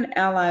 Find you an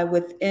ally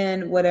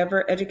within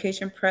whatever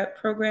education prep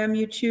program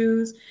you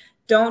choose.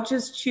 Don't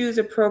just choose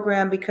a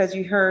program because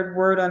you heard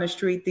word on the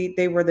street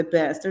they were the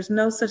best. There's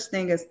no such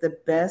thing as the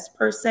best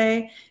per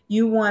se.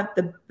 You want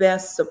the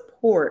best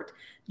support.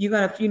 You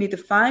need to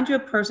find you a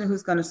person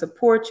who's going to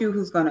support you,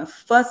 who's going to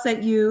fuss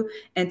at you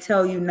and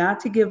tell you not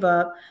to give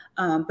up.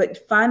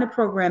 But find a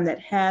program that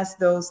has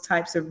those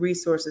types of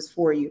resources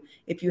for you.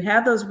 If you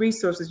have those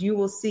resources, you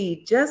will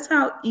see just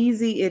how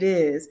easy it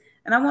is,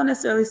 and I won't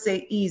necessarily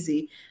say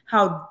easy,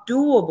 how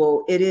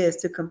doable it is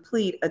to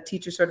complete a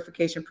teacher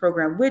certification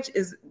program, which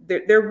is,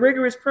 they're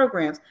rigorous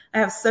programs. I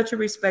have such a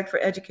respect for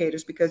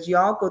educators because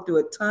y'all go through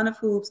a ton of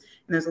hoops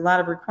and there's a lot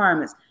of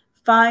requirements.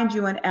 Find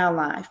you an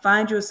ally,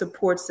 find you a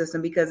support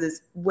system, because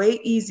it's way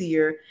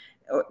easier,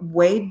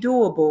 way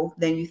doable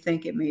than you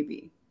think it may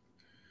be.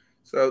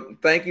 So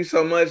thank you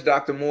so much,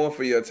 Dr. Moore,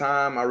 for your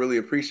time. I really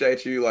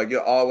appreciate you. Like,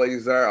 you're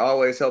always there,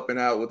 always helping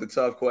out with the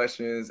tough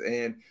questions,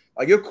 and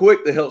like, you're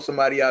quick to help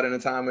somebody out in a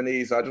time of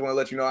need. So I just want to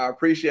let you know I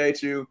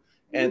appreciate you,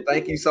 and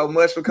thank you so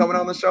much for coming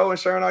on the show and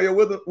sharing all your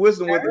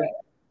wisdom with us.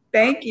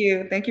 Thank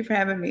you. Thank you for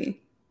having me.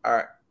 All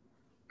right.